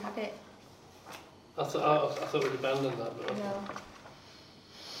always had it. I thought we'd abandoned that, but No.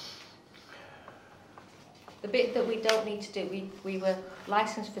 The bit that we don't need to do, we were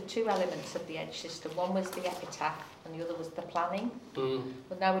licensed for two elements of the Edge system. One was the Epitaph and the other was the planning.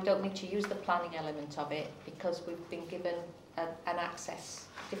 But now we don't need to use the planning element of it because we've been given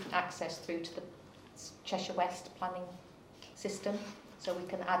different access through to the Cheshire West planning system. So we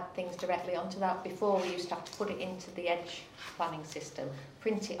can add things directly onto that. Before we used to have to put it into the Edge planning system,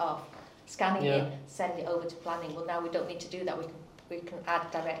 print it off, scan it in, send it over to planning. Well, now we don't need to do that. We can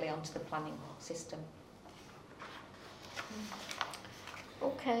add directly onto the planning system.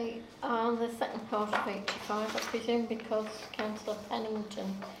 Okay, the second part of 85, I presume because Councillor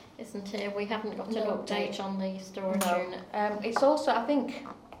Pennington isn't here, we haven't got an update on the storage unit. It's also, I think,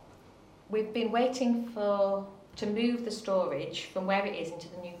 we've been waiting to move the storage from where it is into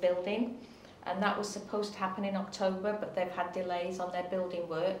the new building, and that was supposed to happen in October, but they've had delays on their building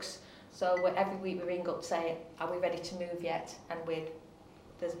works. So every week we ring up saying, are we ready to move yet? And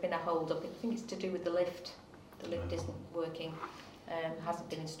there's been a hold up. I think it's to do with the lift. The lift isn't working, hasn't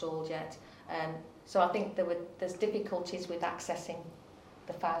been installed yet. So I think there's difficulties with accessing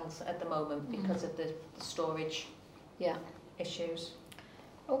the files at the moment because of the storage issues.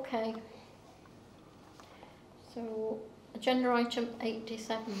 Okay. So, agenda item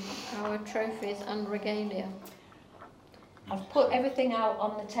 87, our trophies and regalia. I've put everything out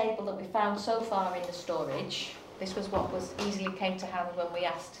on the table that we found so far in the storage. This was what easily came to hand when we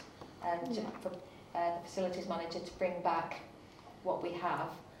asked for the facilities manager to bring back what we have.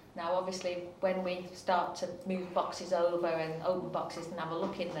 Now obviously when we start to move boxes over and open boxes and have a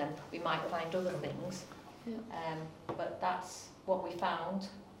look in them, we might find other things. But that's what we found.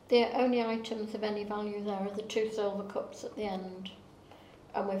 The only items of any value there are the 2 silver cups at the end,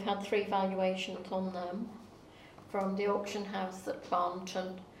 and we've had 3 valuations on them from the auction house at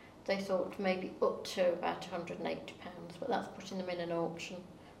Barnton. They thought maybe up to about £180, but that's putting them in an auction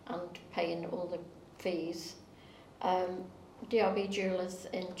and paying all the fees. DRB Jewellers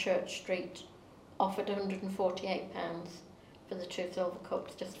in Church Street offered £148 for the 2 silver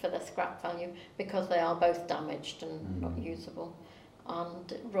cups, just for their scrap value, because they are both damaged and not usable.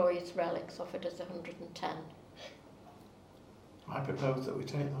 And Roy's relics offered us £110. I propose that we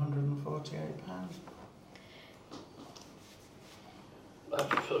take the £148. I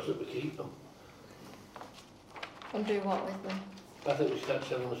propose that we keep them. And do what with them? I think we start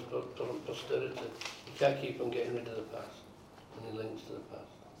selling them for posterity. You can't keep on getting rid of the past, any links to the past.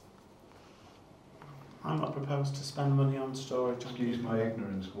 I'm not proposed to spend money on storage. Excuse my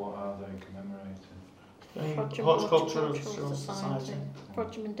ignorance, what are they commemorating? The Frodsham Horticultural Horticultural Society. Society.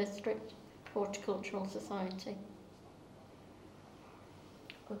 Frodsham District Horticultural Society.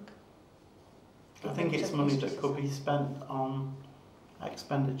 I think it's money that could be spent on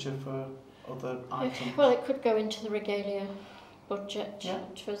expenditure for other items. Well, it could go into the regalia budget Yeah.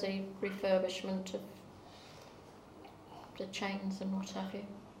 for the refurbishment of the chains and what have you.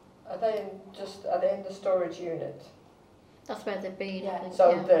 Are they in the storage unit? That's where they've been, I think.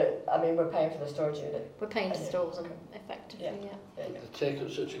 So yeah. we're paying for the storage unit. We're paying to Yeah. store them effectively, Yeah. yeah. They take up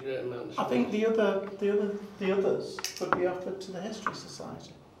such a great amount of space. I think the others could be offered to the History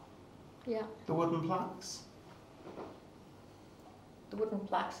Society. Yeah. The wooden plaques. The wooden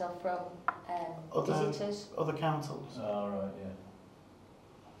plaques are from Other- visitors. Other councils. Oh, right, yeah.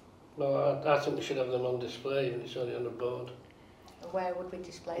 Well, I think we should have them on display, and it's only on a board. Where would we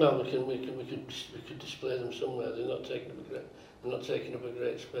display No, them? we could display them somewhere. They're not taking up a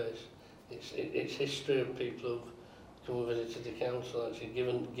great space. It's history of people who've come and visited the council, actually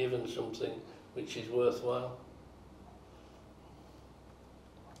given something which is worthwhile.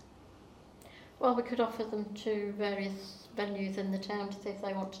 Well, we could offer them to various venues in the town to see if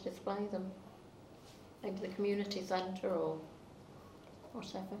they want to display them. Maybe the community centre or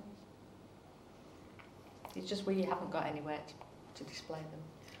whatever. It's just we haven't got anywhere to display them.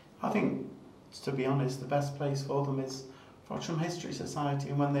 I think, to be honest, the best place for them is Frodsham History Society,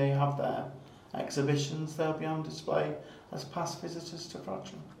 and when they have their exhibitions, they'll be on display as past visitors to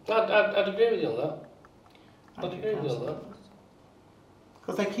Frodsham. I'd agree with you on that. I'd agree with you on that.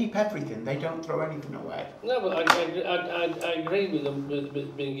 Because they keep everything, they don't throw anything away. No, but I agree with them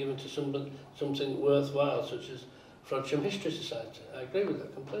with being given to something worthwhile, such as Frodsham History Society. I agree with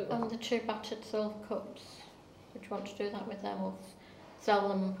that completely. And the 2 battered silver cups, would you want to do that with them or sell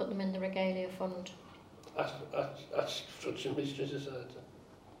them and put them in the regalia fund? That's Frodsham History Society.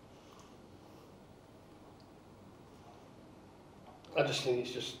 I just think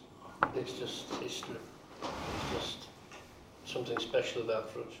it's just history. It's just something special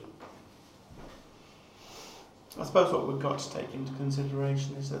about Frodsham. I suppose what we've got to take into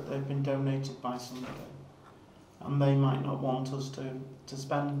consideration is that they've been donated by somebody, and they might not want us to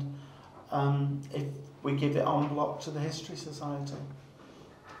spend if we give it en bloc to the History Society.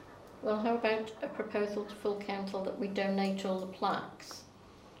 Well, how about a proposal to full council that we donate all the plaques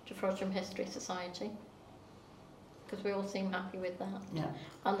to Frodsham History Society? Because we all seem happy with that. Yeah.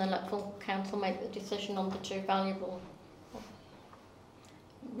 And then let full council make the decision on the 2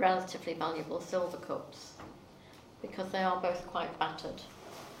 relatively valuable silver cups, because they are both quite battered.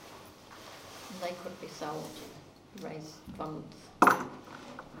 And they could be sold, raise funds.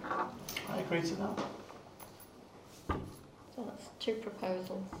 I agree to that. So that's 2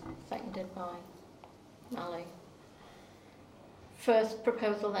 proposals, seconded by Mally. First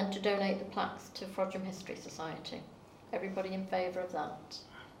proposal then to donate the plaques to Frodsham History Society. Everybody in favour of that?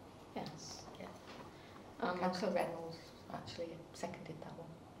 Yes. Yeah. And Councillor Reynolds actually seconded that one.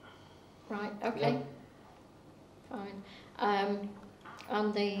 right, okay. Yeah. Fine.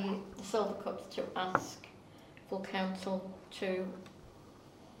 And the silver cups to ask full council to,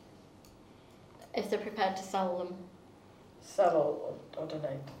 if they're prepared to sell them. Sell or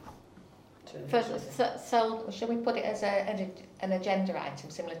donate to the First, sell. Well, shall we put it as an agenda item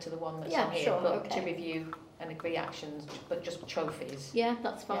similar to the one that's Yeah, on here, sure, but okay. to review and agree actions, but just trophies, Yeah,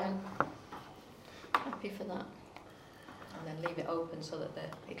 that's fine. Happy for that. and then leave it open so that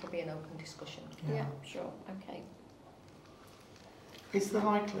it'll be an open discussion. Yeah, sure, okay. Is there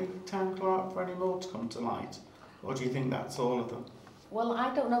likely town clerk for any more to come to light, or do you think that's all of them? Well,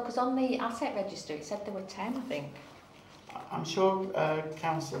 I don't know, because on the asset register it said there were 10, I think. I'm sure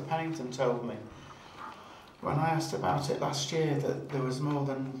Councillor Pennington told me when I asked about it last year that there was more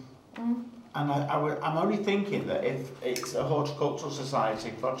than... And I'm only thinking that if it's a horticultural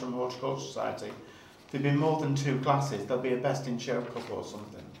society, Frodsham Horticultural Society, there'd be more than 2 classes. There'll be a best in show cup or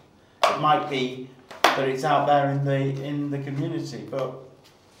something. It might be that it's out there in the community, but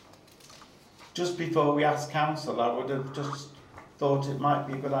just before we asked council, I would have just thought it might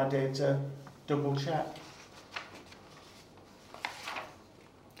be a good idea to double check.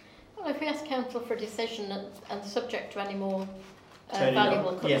 Well, if we ask council for a decision and subject to any more Turning valuable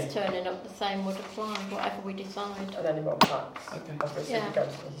up, goods yeah. turning up, the same would apply, whatever we decide. And any more plaques. Okay. Obviously, Yeah. we go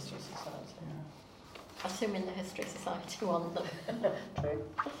to the History Society. Assuming the History Society want them. True.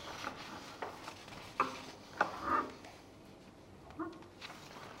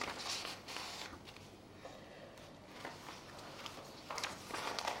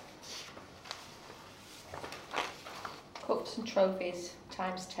 Cups and trophies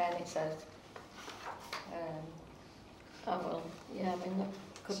times 10, it says. Oh well, yeah, I mean that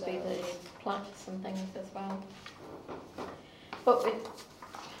could be the plaques and things as well. But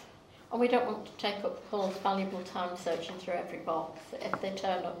we don't want to take up Paul's valuable time searching through every box. If they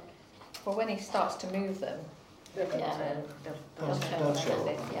turn up, Well, when he starts to move them, They're going Yeah. to they'll turn They'll up, show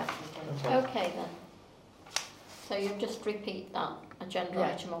won't up. they? Yeah. Okay. Okay then. So you just repeat that agenda Yeah.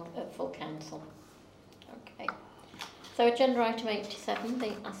 item at full council. Okay. So agenda item 87,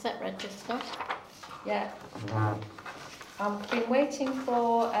 the asset register. yeah. I've been waiting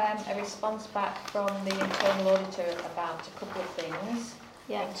for a response back from the internal auditor about a couple of things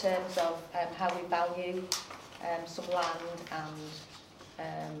Yeah. in terms of how we value some land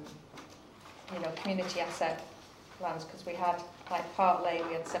and community asset lands, because we had like Park Lane,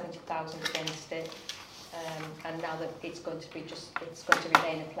 we had 70,000 against it, and now that it's going to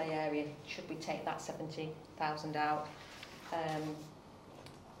remain a play area, should we take that 70,000 out? And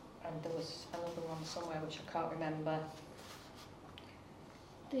there was another one somewhere which I can't remember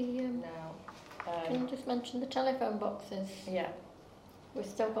now. Can you just mention the telephone boxes? Yeah, We've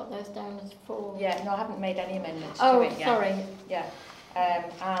still got those down as 4. yeah. No, I haven't made any amendments to Oh, it yet. sorry. Yeah,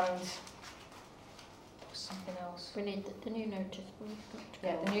 and there was something else. We need the new notice board.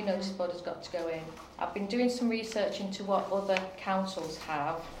 Yeah, the new notice board has got to go in. I've been doing some research into what other councils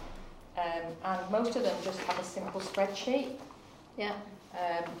have, and most of them just have a simple spreadsheet. Yeah.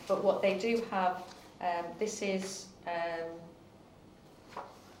 But what they do have, this is, I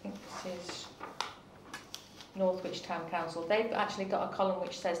think this is Northwich Town Council. They've actually got a column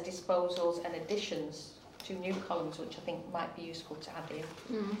which says disposals and additions, 2 new columns which I think might be useful to add in.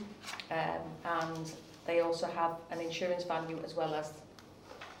 Mm. And they also have an insurance value as well as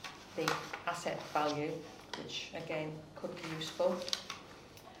the asset value, which again could be useful.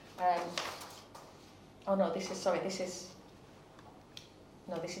 Oh no, this is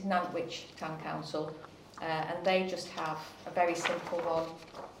Nantwich Town Council, and they just have a very simple one,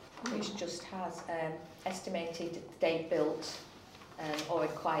 which just has estimated date built or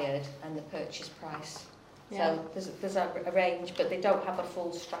acquired and the purchase price. Yeah. So there's a range, but they don't have a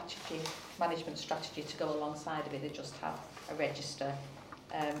full management strategy to go alongside of it. They just have a register.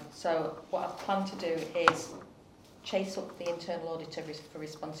 So what I plan to do is chase up the internal auditor for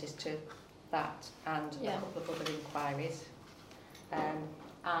responses to that and Yeah. a couple of other inquiries,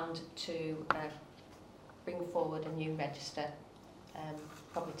 and to bring forward a new register,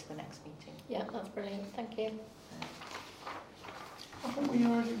 probably to the next meeting. Yeah, that's brilliant. Thank you. Haven't we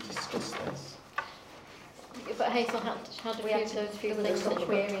already discussed this? But Hazel had a few of those few things that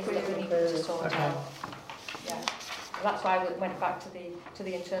queries that we needed to sort Okay. out. Yeah, and that's why we went back to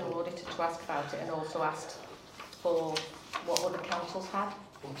the internal auditor to ask about it, and also asked for what other councils had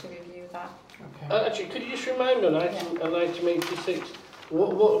to review that. Okay. Actually, could you just remind me on item 86,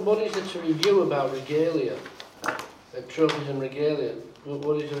 what is there to review about regalia? Trophies and regalia.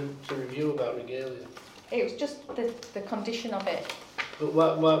 What is there to review about regalia? It was just the condition of it, But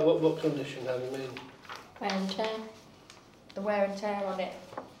what condition have you mean? Wear and tear. the wear and tear on it,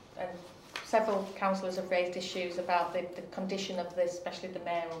 and several councillors have raised issues about the condition of this, especially the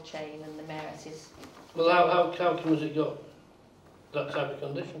mayoral chain and the mayoresses. Well, how come has it got that type of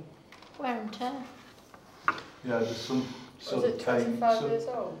condition? Wear and tear. Yeah, there's some Was sort it of paint. 25 years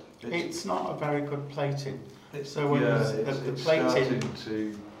old? It's not a very good plating. It's, So when yeah, the it's plating starting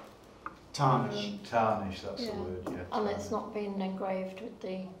to tarnish. tarnish, that's Yeah. the word, yeah. And it's not been engraved with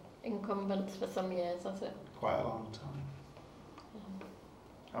the incumbents for some years, has it? Quite a long time.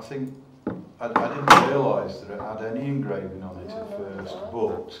 I think I didn't realise that it had any engraving on it No, at no, first, no.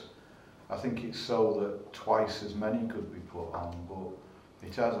 but I think it's so that twice as many could be put on, but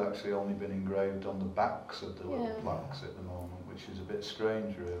it has actually only been engraved on the backs of the little Yeah. plaques at the moment, which is a bit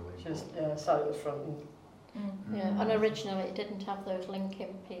strange really. Just side at the front and Yeah, and originally it didn't have those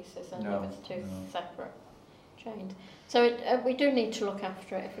linking pieces and No, it was 2 no. separate chains. So we do need to look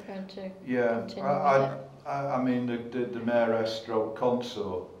after it if we're going to Yeah, continue with it. I mean the mayoress stroke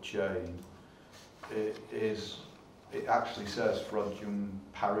consort chain, it actually says Frodsham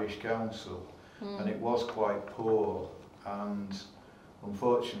Parish Council, and it was quite poor, and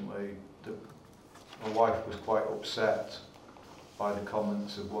unfortunately my wife was quite upset by the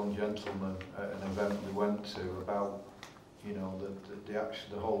comments of one gentleman at an event we went to about, you know,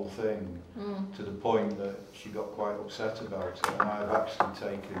 the whole thing, to the point that she got quite upset about it, and I've actually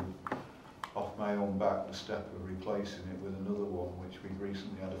taken off my own back the step of replacing it with another one, which we've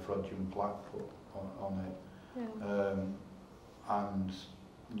recently had a Frodsham plaque put on it. And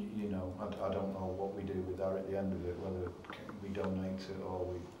you know, I don't know what we do with that at the end of it, whether we donate it or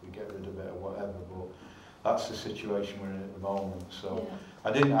we get rid of it or whatever, but that's the situation we're in at the moment. So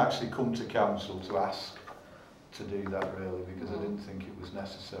I didn't actually come to council to ask to do that really, because I didn't think it was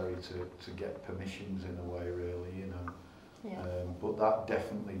necessary to get permissions in a way really, you know. But that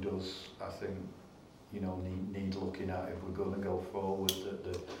definitely does, I think, you know, need looking at if we're going to go forward, that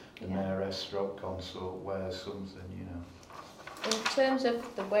the mayoress stroke consort wears something, you know. In terms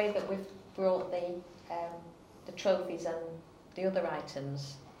of the way that we've brought the trophies and the other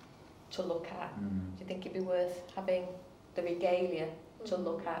items to look at, do you think it'd be worth having the regalia to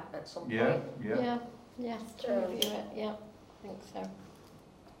look at some point? Yes, to review it, I think so.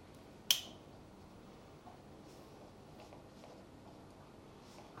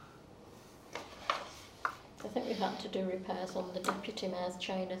 I think we've had to do repairs on the deputy mayor's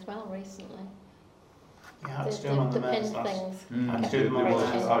chain as well recently. Yeah, it's doing on the pin last. things.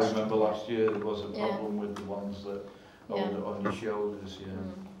 I remember last year there was a problem with the ones that hold it on your shoulders.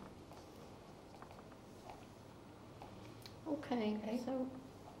 Okay, so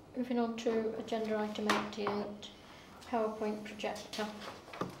moving on to agenda item 88, PowerPoint projector.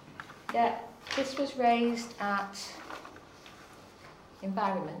 Yeah, this was raised at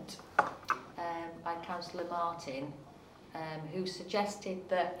Environment by Councillor Martin, who suggested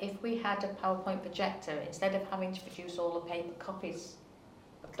that if we had a PowerPoint projector, instead of having to produce all the paper copies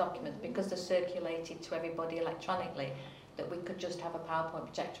of documents, because they're circulated to everybody electronically, that we could just have a PowerPoint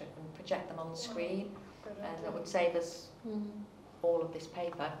projector and project them on the screen, and that would save us all of this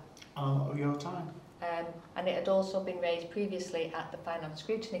paper. Your time. And it had also been raised previously at the Finance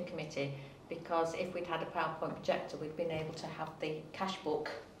Scrutiny Committee, because if we'd had a PowerPoint projector, we'd been able to have the cash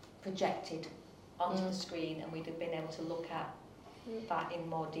book projected onto the screen, and we'd have been able to look at that in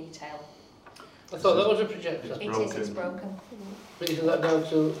more detail. I thought that was a projector. It's broken. But isn't that down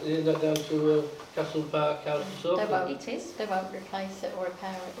to Castle Park House and so forth? It is. They won't replace it or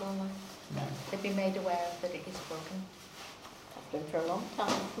repair it, will they? No. They've been made aware that it is broken. That's been for a long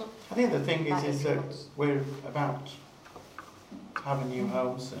time, isn't it? I think the thing is that we're about to have a new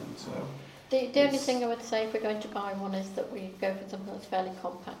home soon, so... The only thing I would say if we're going to buy one is that we go for something that's fairly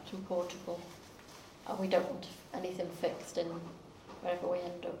compact and portable. And we don't want anything fixed in wherever we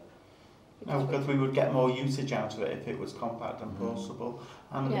end up. No, because we would get more usage out of it if it was compact and portable,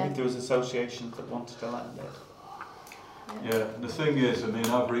 and if there was associations that wanted to lend it. Yeah, the thing is, I mean,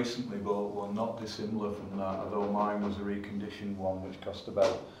 I've recently bought one not dissimilar from that, although mine was a reconditioned one which cost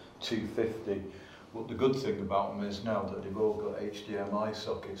about $250. But the good thing about them is now that they've all got HDMI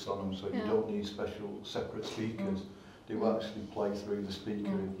sockets on them, so you don't need special separate speakers. They will actually play through the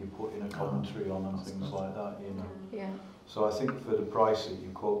speaker if you put in a commentary on and things like that, you know. Yeah. So I think for the price that you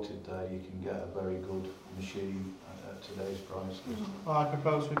quoted there, you can get a very good machine at today's prices. Well, I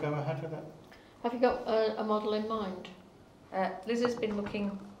propose we go ahead with it. Have you got a model in mind? Liz has been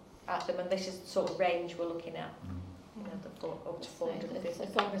looking at them, and this is the sort of range we're looking at. You know, up to 450.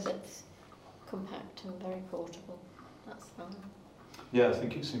 As long as it's compact and very portable, that's fine. Yeah, I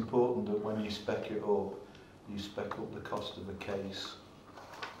think it's important that when you spec it up, you spec up the cost of the case,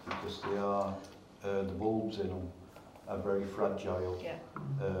 because they are, the bulbs in them are very fragile. Yeah.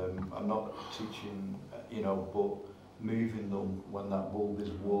 I'm not teaching, you know, but moving them when that bulb is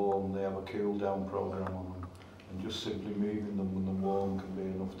warm, they have a cool down program on them, and just simply moving them when they're warm can be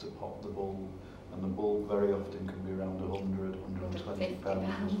enough to pop the bulb. And the bulb very often can be around 100, 120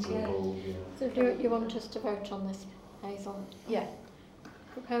 pounds per bulb. Yeah. So do you want us to vote on this, Hazel? Yeah.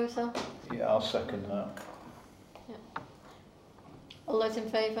 Proposal? Yeah, I'll second that. Yeah. All those in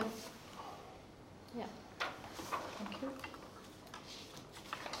favour? Yeah. Thank you.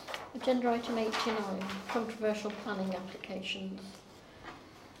 Agenda item 89, controversial planning applications.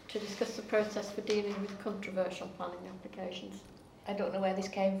 To discuss the process for dealing with controversial planning applications. I don't know where this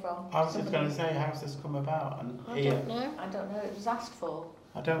came from. I was just going to say, how's this come about? And I don't know. I don't know. It was asked for.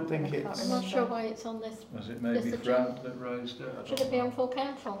 I don't think I can't it's... I'm not sure why it's on this. Was it maybe Yes, Fran that raised it? Should it be on full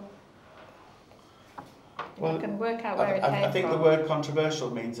council? Well, I can work out where it came from. I think the word controversial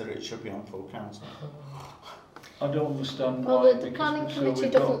means that it should be on full council. I don't understand Well, why, the because planning we've committee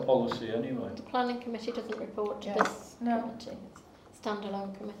got a doesn't- policy anyway. The planning committee doesn't report to this committee. It's a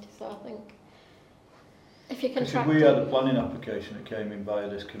standalone committee, so I think if you Because if contract we had a planning application that came in via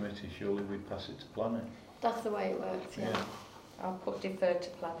this committee, surely we'd pass it to planning. that's the way it works, yeah. I'll put deferred to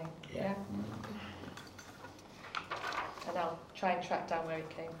planning. Yeah. And I'll try and track down where it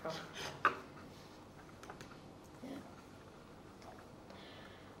came from.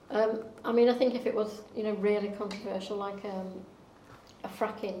 I mean, I think if it was, you know, really controversial, like a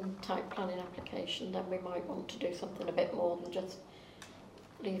fracking type planning application, then we might want to do something a bit more than just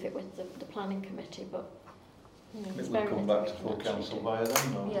leave it with the planning committee. But you know, It would come back to full council by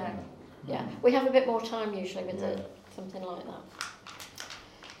then, though. Yeah. Yeah, we have a bit more time usually with something like that.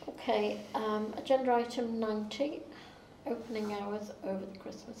 Okay, agenda item 90, opening hours over the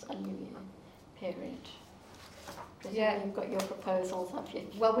Christmas and New Year period. Yeah. You've got your proposals, have you?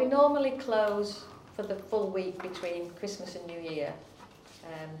 Well, we normally close for the full week between Christmas and New Year.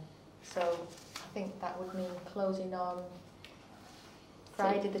 So I think that would mean closing on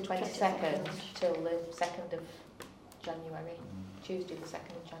Friday the 22nd till the 2nd of January. Tuesday the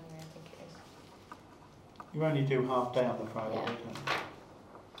 2nd of January, I think it is. You only do half day on the Friday, Yeah. don't you?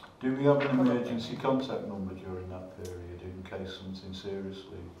 Do we have an emergency contact number during that period in case something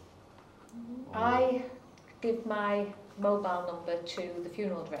seriously? I give my mobile number to the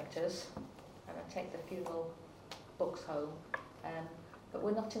funeral directors and I take the funeral books home. But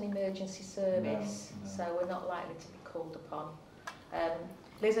we're not an emergency service, No. so we're not likely to be called upon.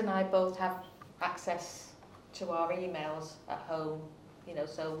 Liz and I both have access to our emails at home, you know,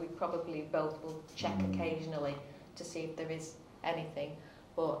 so we probably both will check occasionally to see if there is anything.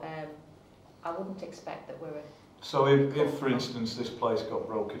 But I wouldn't expect that we're So if for instance this place got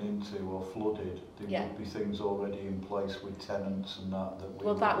broken into or flooded, there Yeah. would be things already in place with tenants and that we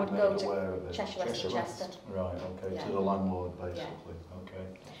Well, that would would be go made to aware of it. Cheshire West and Cheshire Chester. Right, okay, Yeah. to the landlord basically.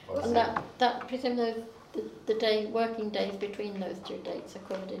 Okay. And that presume the working days between those two dates are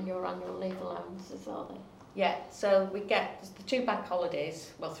covered in your annual leave allowances, are they? Yeah, so we get the 2 bank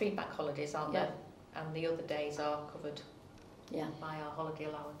holidays, well 3 bank holidays, aren't Yeah. there? And the other days are covered Yeah. by our holiday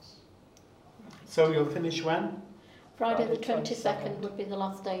allowance. So you'll finish when? Friday the Friday 22nd 22nd would be the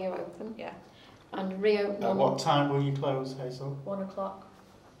last day you're open. Yeah. And reopen At what time will you close, Hazel? 1 o'clock.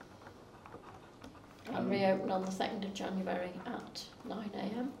 and reopen on the 2nd of January at 9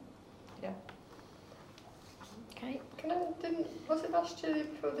 a.m. Yeah. Okay. Was it last year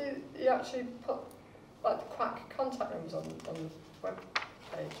you actually put like the quack contact numbers on the web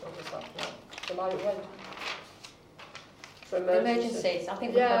page, or was that not? The night it went? For Emergencies, I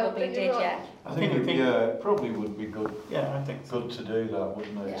think we Yeah, probably but did, you're right. yeah. I think it probably would be good Yeah, I think so. good to do that,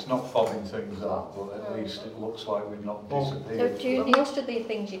 wouldn't it? Yeah. It's not fobbing things up, but at No. least it looks like we've not Well, disappeared. So do you Well, need most of the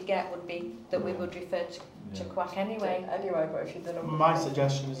things you'd get would be that we would refer to Yeah. Quack anyway. Anyway, but if you did them. My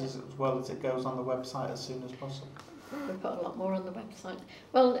suggestion is as well as it goes on the website as soon as possible. we put a lot more on the website?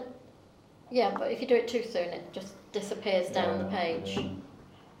 Well, yeah, but if you do it too soon, it just disappears down the page.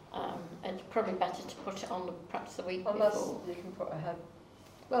 Yeah. It's probably better to put it on perhaps the week Unless before. you can put a head.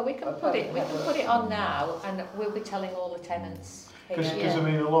 Well, we can put it on now, and we'll be telling all the tenants here. Because Yeah. I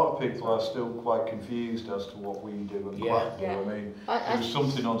mean, a lot of people are still quite confused as to what we do and Yeah. Quack do. Yeah. I mean, I, there was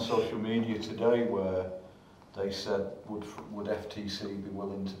something on social media today where they said, would FTC be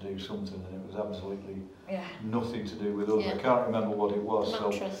willing to do something, and it was absolutely Yeah. nothing to do with us. Yeah. I can't remember what it was. So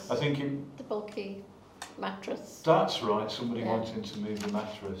mattress, I think the bulky mattress. that's right. Somebody Yeah. wanting to move the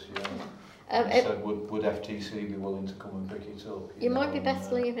mattress. Yeah. Yeah. They said, would FTC be willing to come and pick it up? You might be know,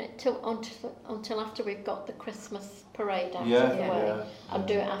 best and, leaving it until after we've got the Christmas parade out yeah, of the way, yeah, and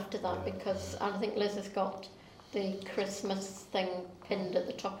do it after that, Yeah. because I think Liz has got the Christmas thing pinned at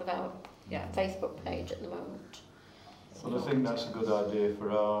the top of our Yeah. Facebook page at the moment. Well, I think that's a good idea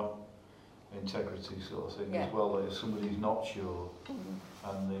for our integrity sort of thing Yeah. as well. That if somebody's not sure Mm.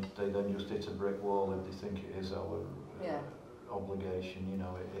 and they then just hit a brick wall if they think it is our Yeah. obligation, you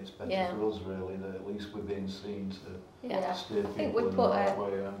know, it's better Yeah. for us really that at least we're being seen to Yeah. steer think people we in put the right a-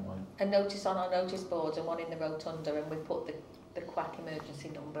 way, haven't we? A notice on our notice boards and one in the rotunda, and we put the Quack emergency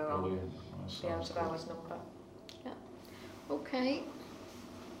number on, Brilliant. That the sounds out of good. hours number. Okay.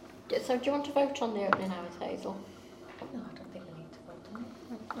 So do you want to vote on the opening hours, Hazel? No, I don't think we need to vote on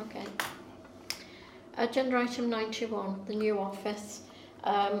it. Okay. Agenda item 91, the new office.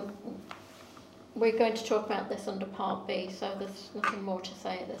 We're going to talk about this under Part B, so there's nothing more to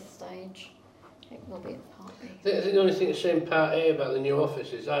say at this stage. It will be at Part B. I think the only thing to say in Part A about the new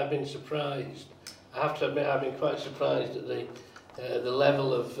office is I've been surprised. I have to admit I've been quite surprised at the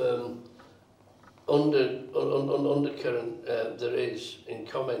level of undercurrent there is in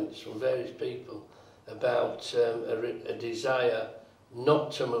comments from various people about a desire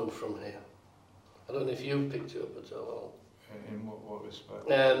not to move from here. I don't know if you've picked it up at all. In what respect?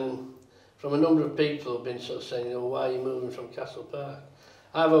 From a number of people who've been sort of saying, oh, why are you moving from Castle Park?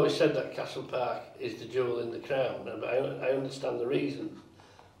 I've always said that Castle Park is the jewel in the crown, and I understand the reasons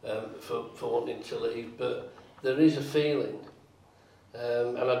for wanting to leave, but there is a feeling,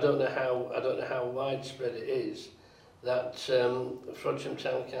 and I don't know how widespread it is, that Frodsham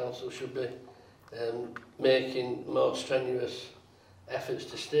Town Council should be making more strenuous efforts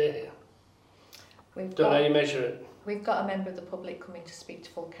to stay here. We've Don't know got, how you measure it. we've got a member of the public coming to speak to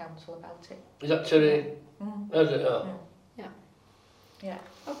full council about it. Is that Terry? Mm. Is it? Oh. Yeah.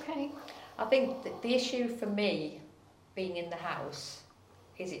 Okay. I think that the issue for me, being in the house,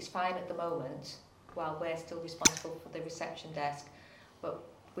 is it's fine at the moment while we're still responsible for the reception desk, but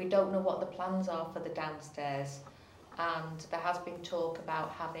we don't know what the plans are for the downstairs, and there has been talk about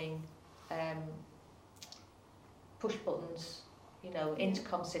having push buttons, you know,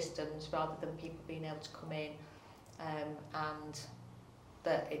 intercom systems rather than people being able to come in, and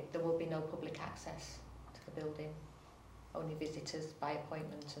that there will be no public access to the building. Only visitors by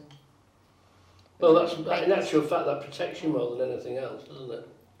appointment. And Well, in actual fact, that protects you more than anything else, doesn't it?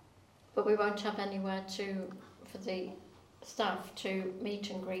 But we won't have anywhere for the staff to meet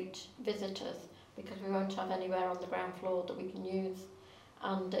and greet visitors, because we won't have anywhere on the ground floor that we can use,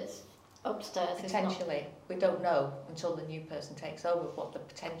 and it's upstairs. potentially, we don't know until the new person takes over what the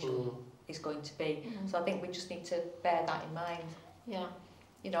potential is going to be. So I think we just need to bear that in mind. Yeah.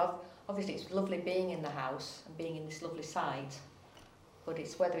 You know, obviously it's lovely being in the house and being in this lovely site, but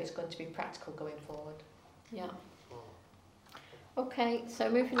it's whether it's going to be practical going forward. Yeah. Okay, so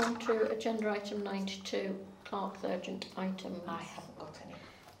moving on to agenda item 92, Clerk's urgent items. I haven't got any.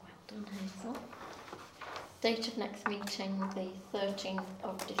 Well done, Hazel. Date of next meeting, the 13th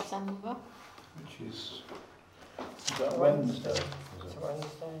of December. Which is that Wednesday? Is It's it?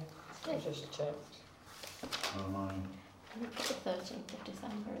 Wednesday. I just checked. Oh, mine. Look at the 13th of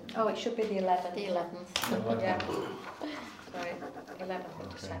December. Isn't it? Oh, it should be the 11th. The 11th. Yeah. Sorry, 11th of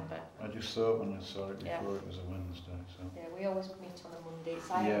Okay. December. I just thought when I saw it before Yeah. it was a Wednesday, so. Yeah, we always meet on a Monday.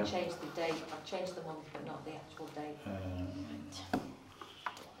 So I haven't changed the date. I've changed the month, but not the actual date.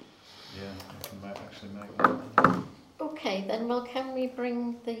 Yeah, I can actually make that. Okay, then, well, can we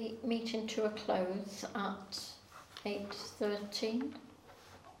bring the meeting to a close at 8:13?